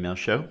listener email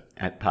show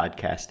at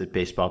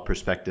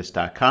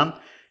podcast@baseballprospectus.com.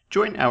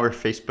 Join our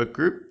Facebook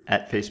group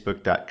at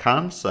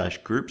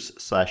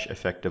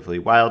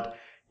facebook.com/groups/effectivelywild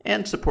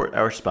and support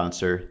our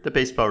sponsor, the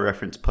Baseball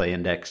Reference Play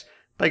Index,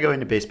 by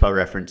going to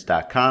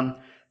baseballreference.com,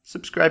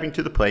 subscribing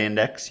to the Play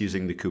Index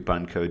using the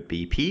coupon code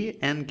BP,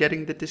 and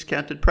getting the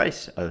discounted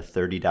price of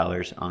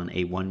 $30 on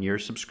a 1-year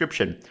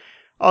subscription.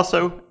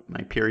 Also,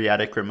 my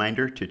periodic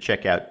reminder to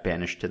check out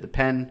Banish to the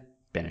Pen,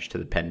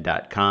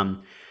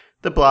 banishtothepen.com,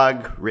 the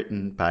blog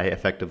written by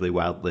Effectively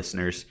Wild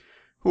listeners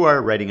who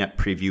are writing up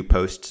preview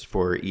posts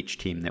for each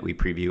team that we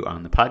preview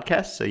on the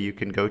podcast, so you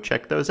can go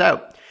check those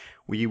out.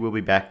 We will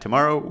be back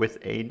tomorrow with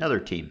another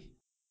team.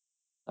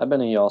 I've been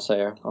a y'all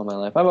sayer all my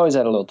life. I've always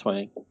had a little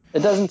twang.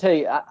 It doesn't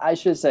take. I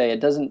should say it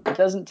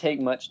doesn't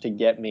take much to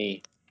get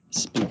me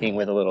speaking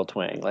with a little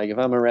twang. Like if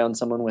I'm around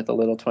someone with a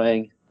little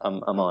twang,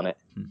 I'm on it.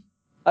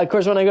 Of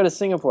course, when I go to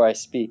Singapore, I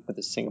speak with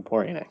a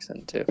Singaporean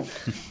accent too.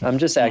 I'm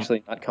just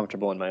actually not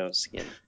comfortable in my own skin.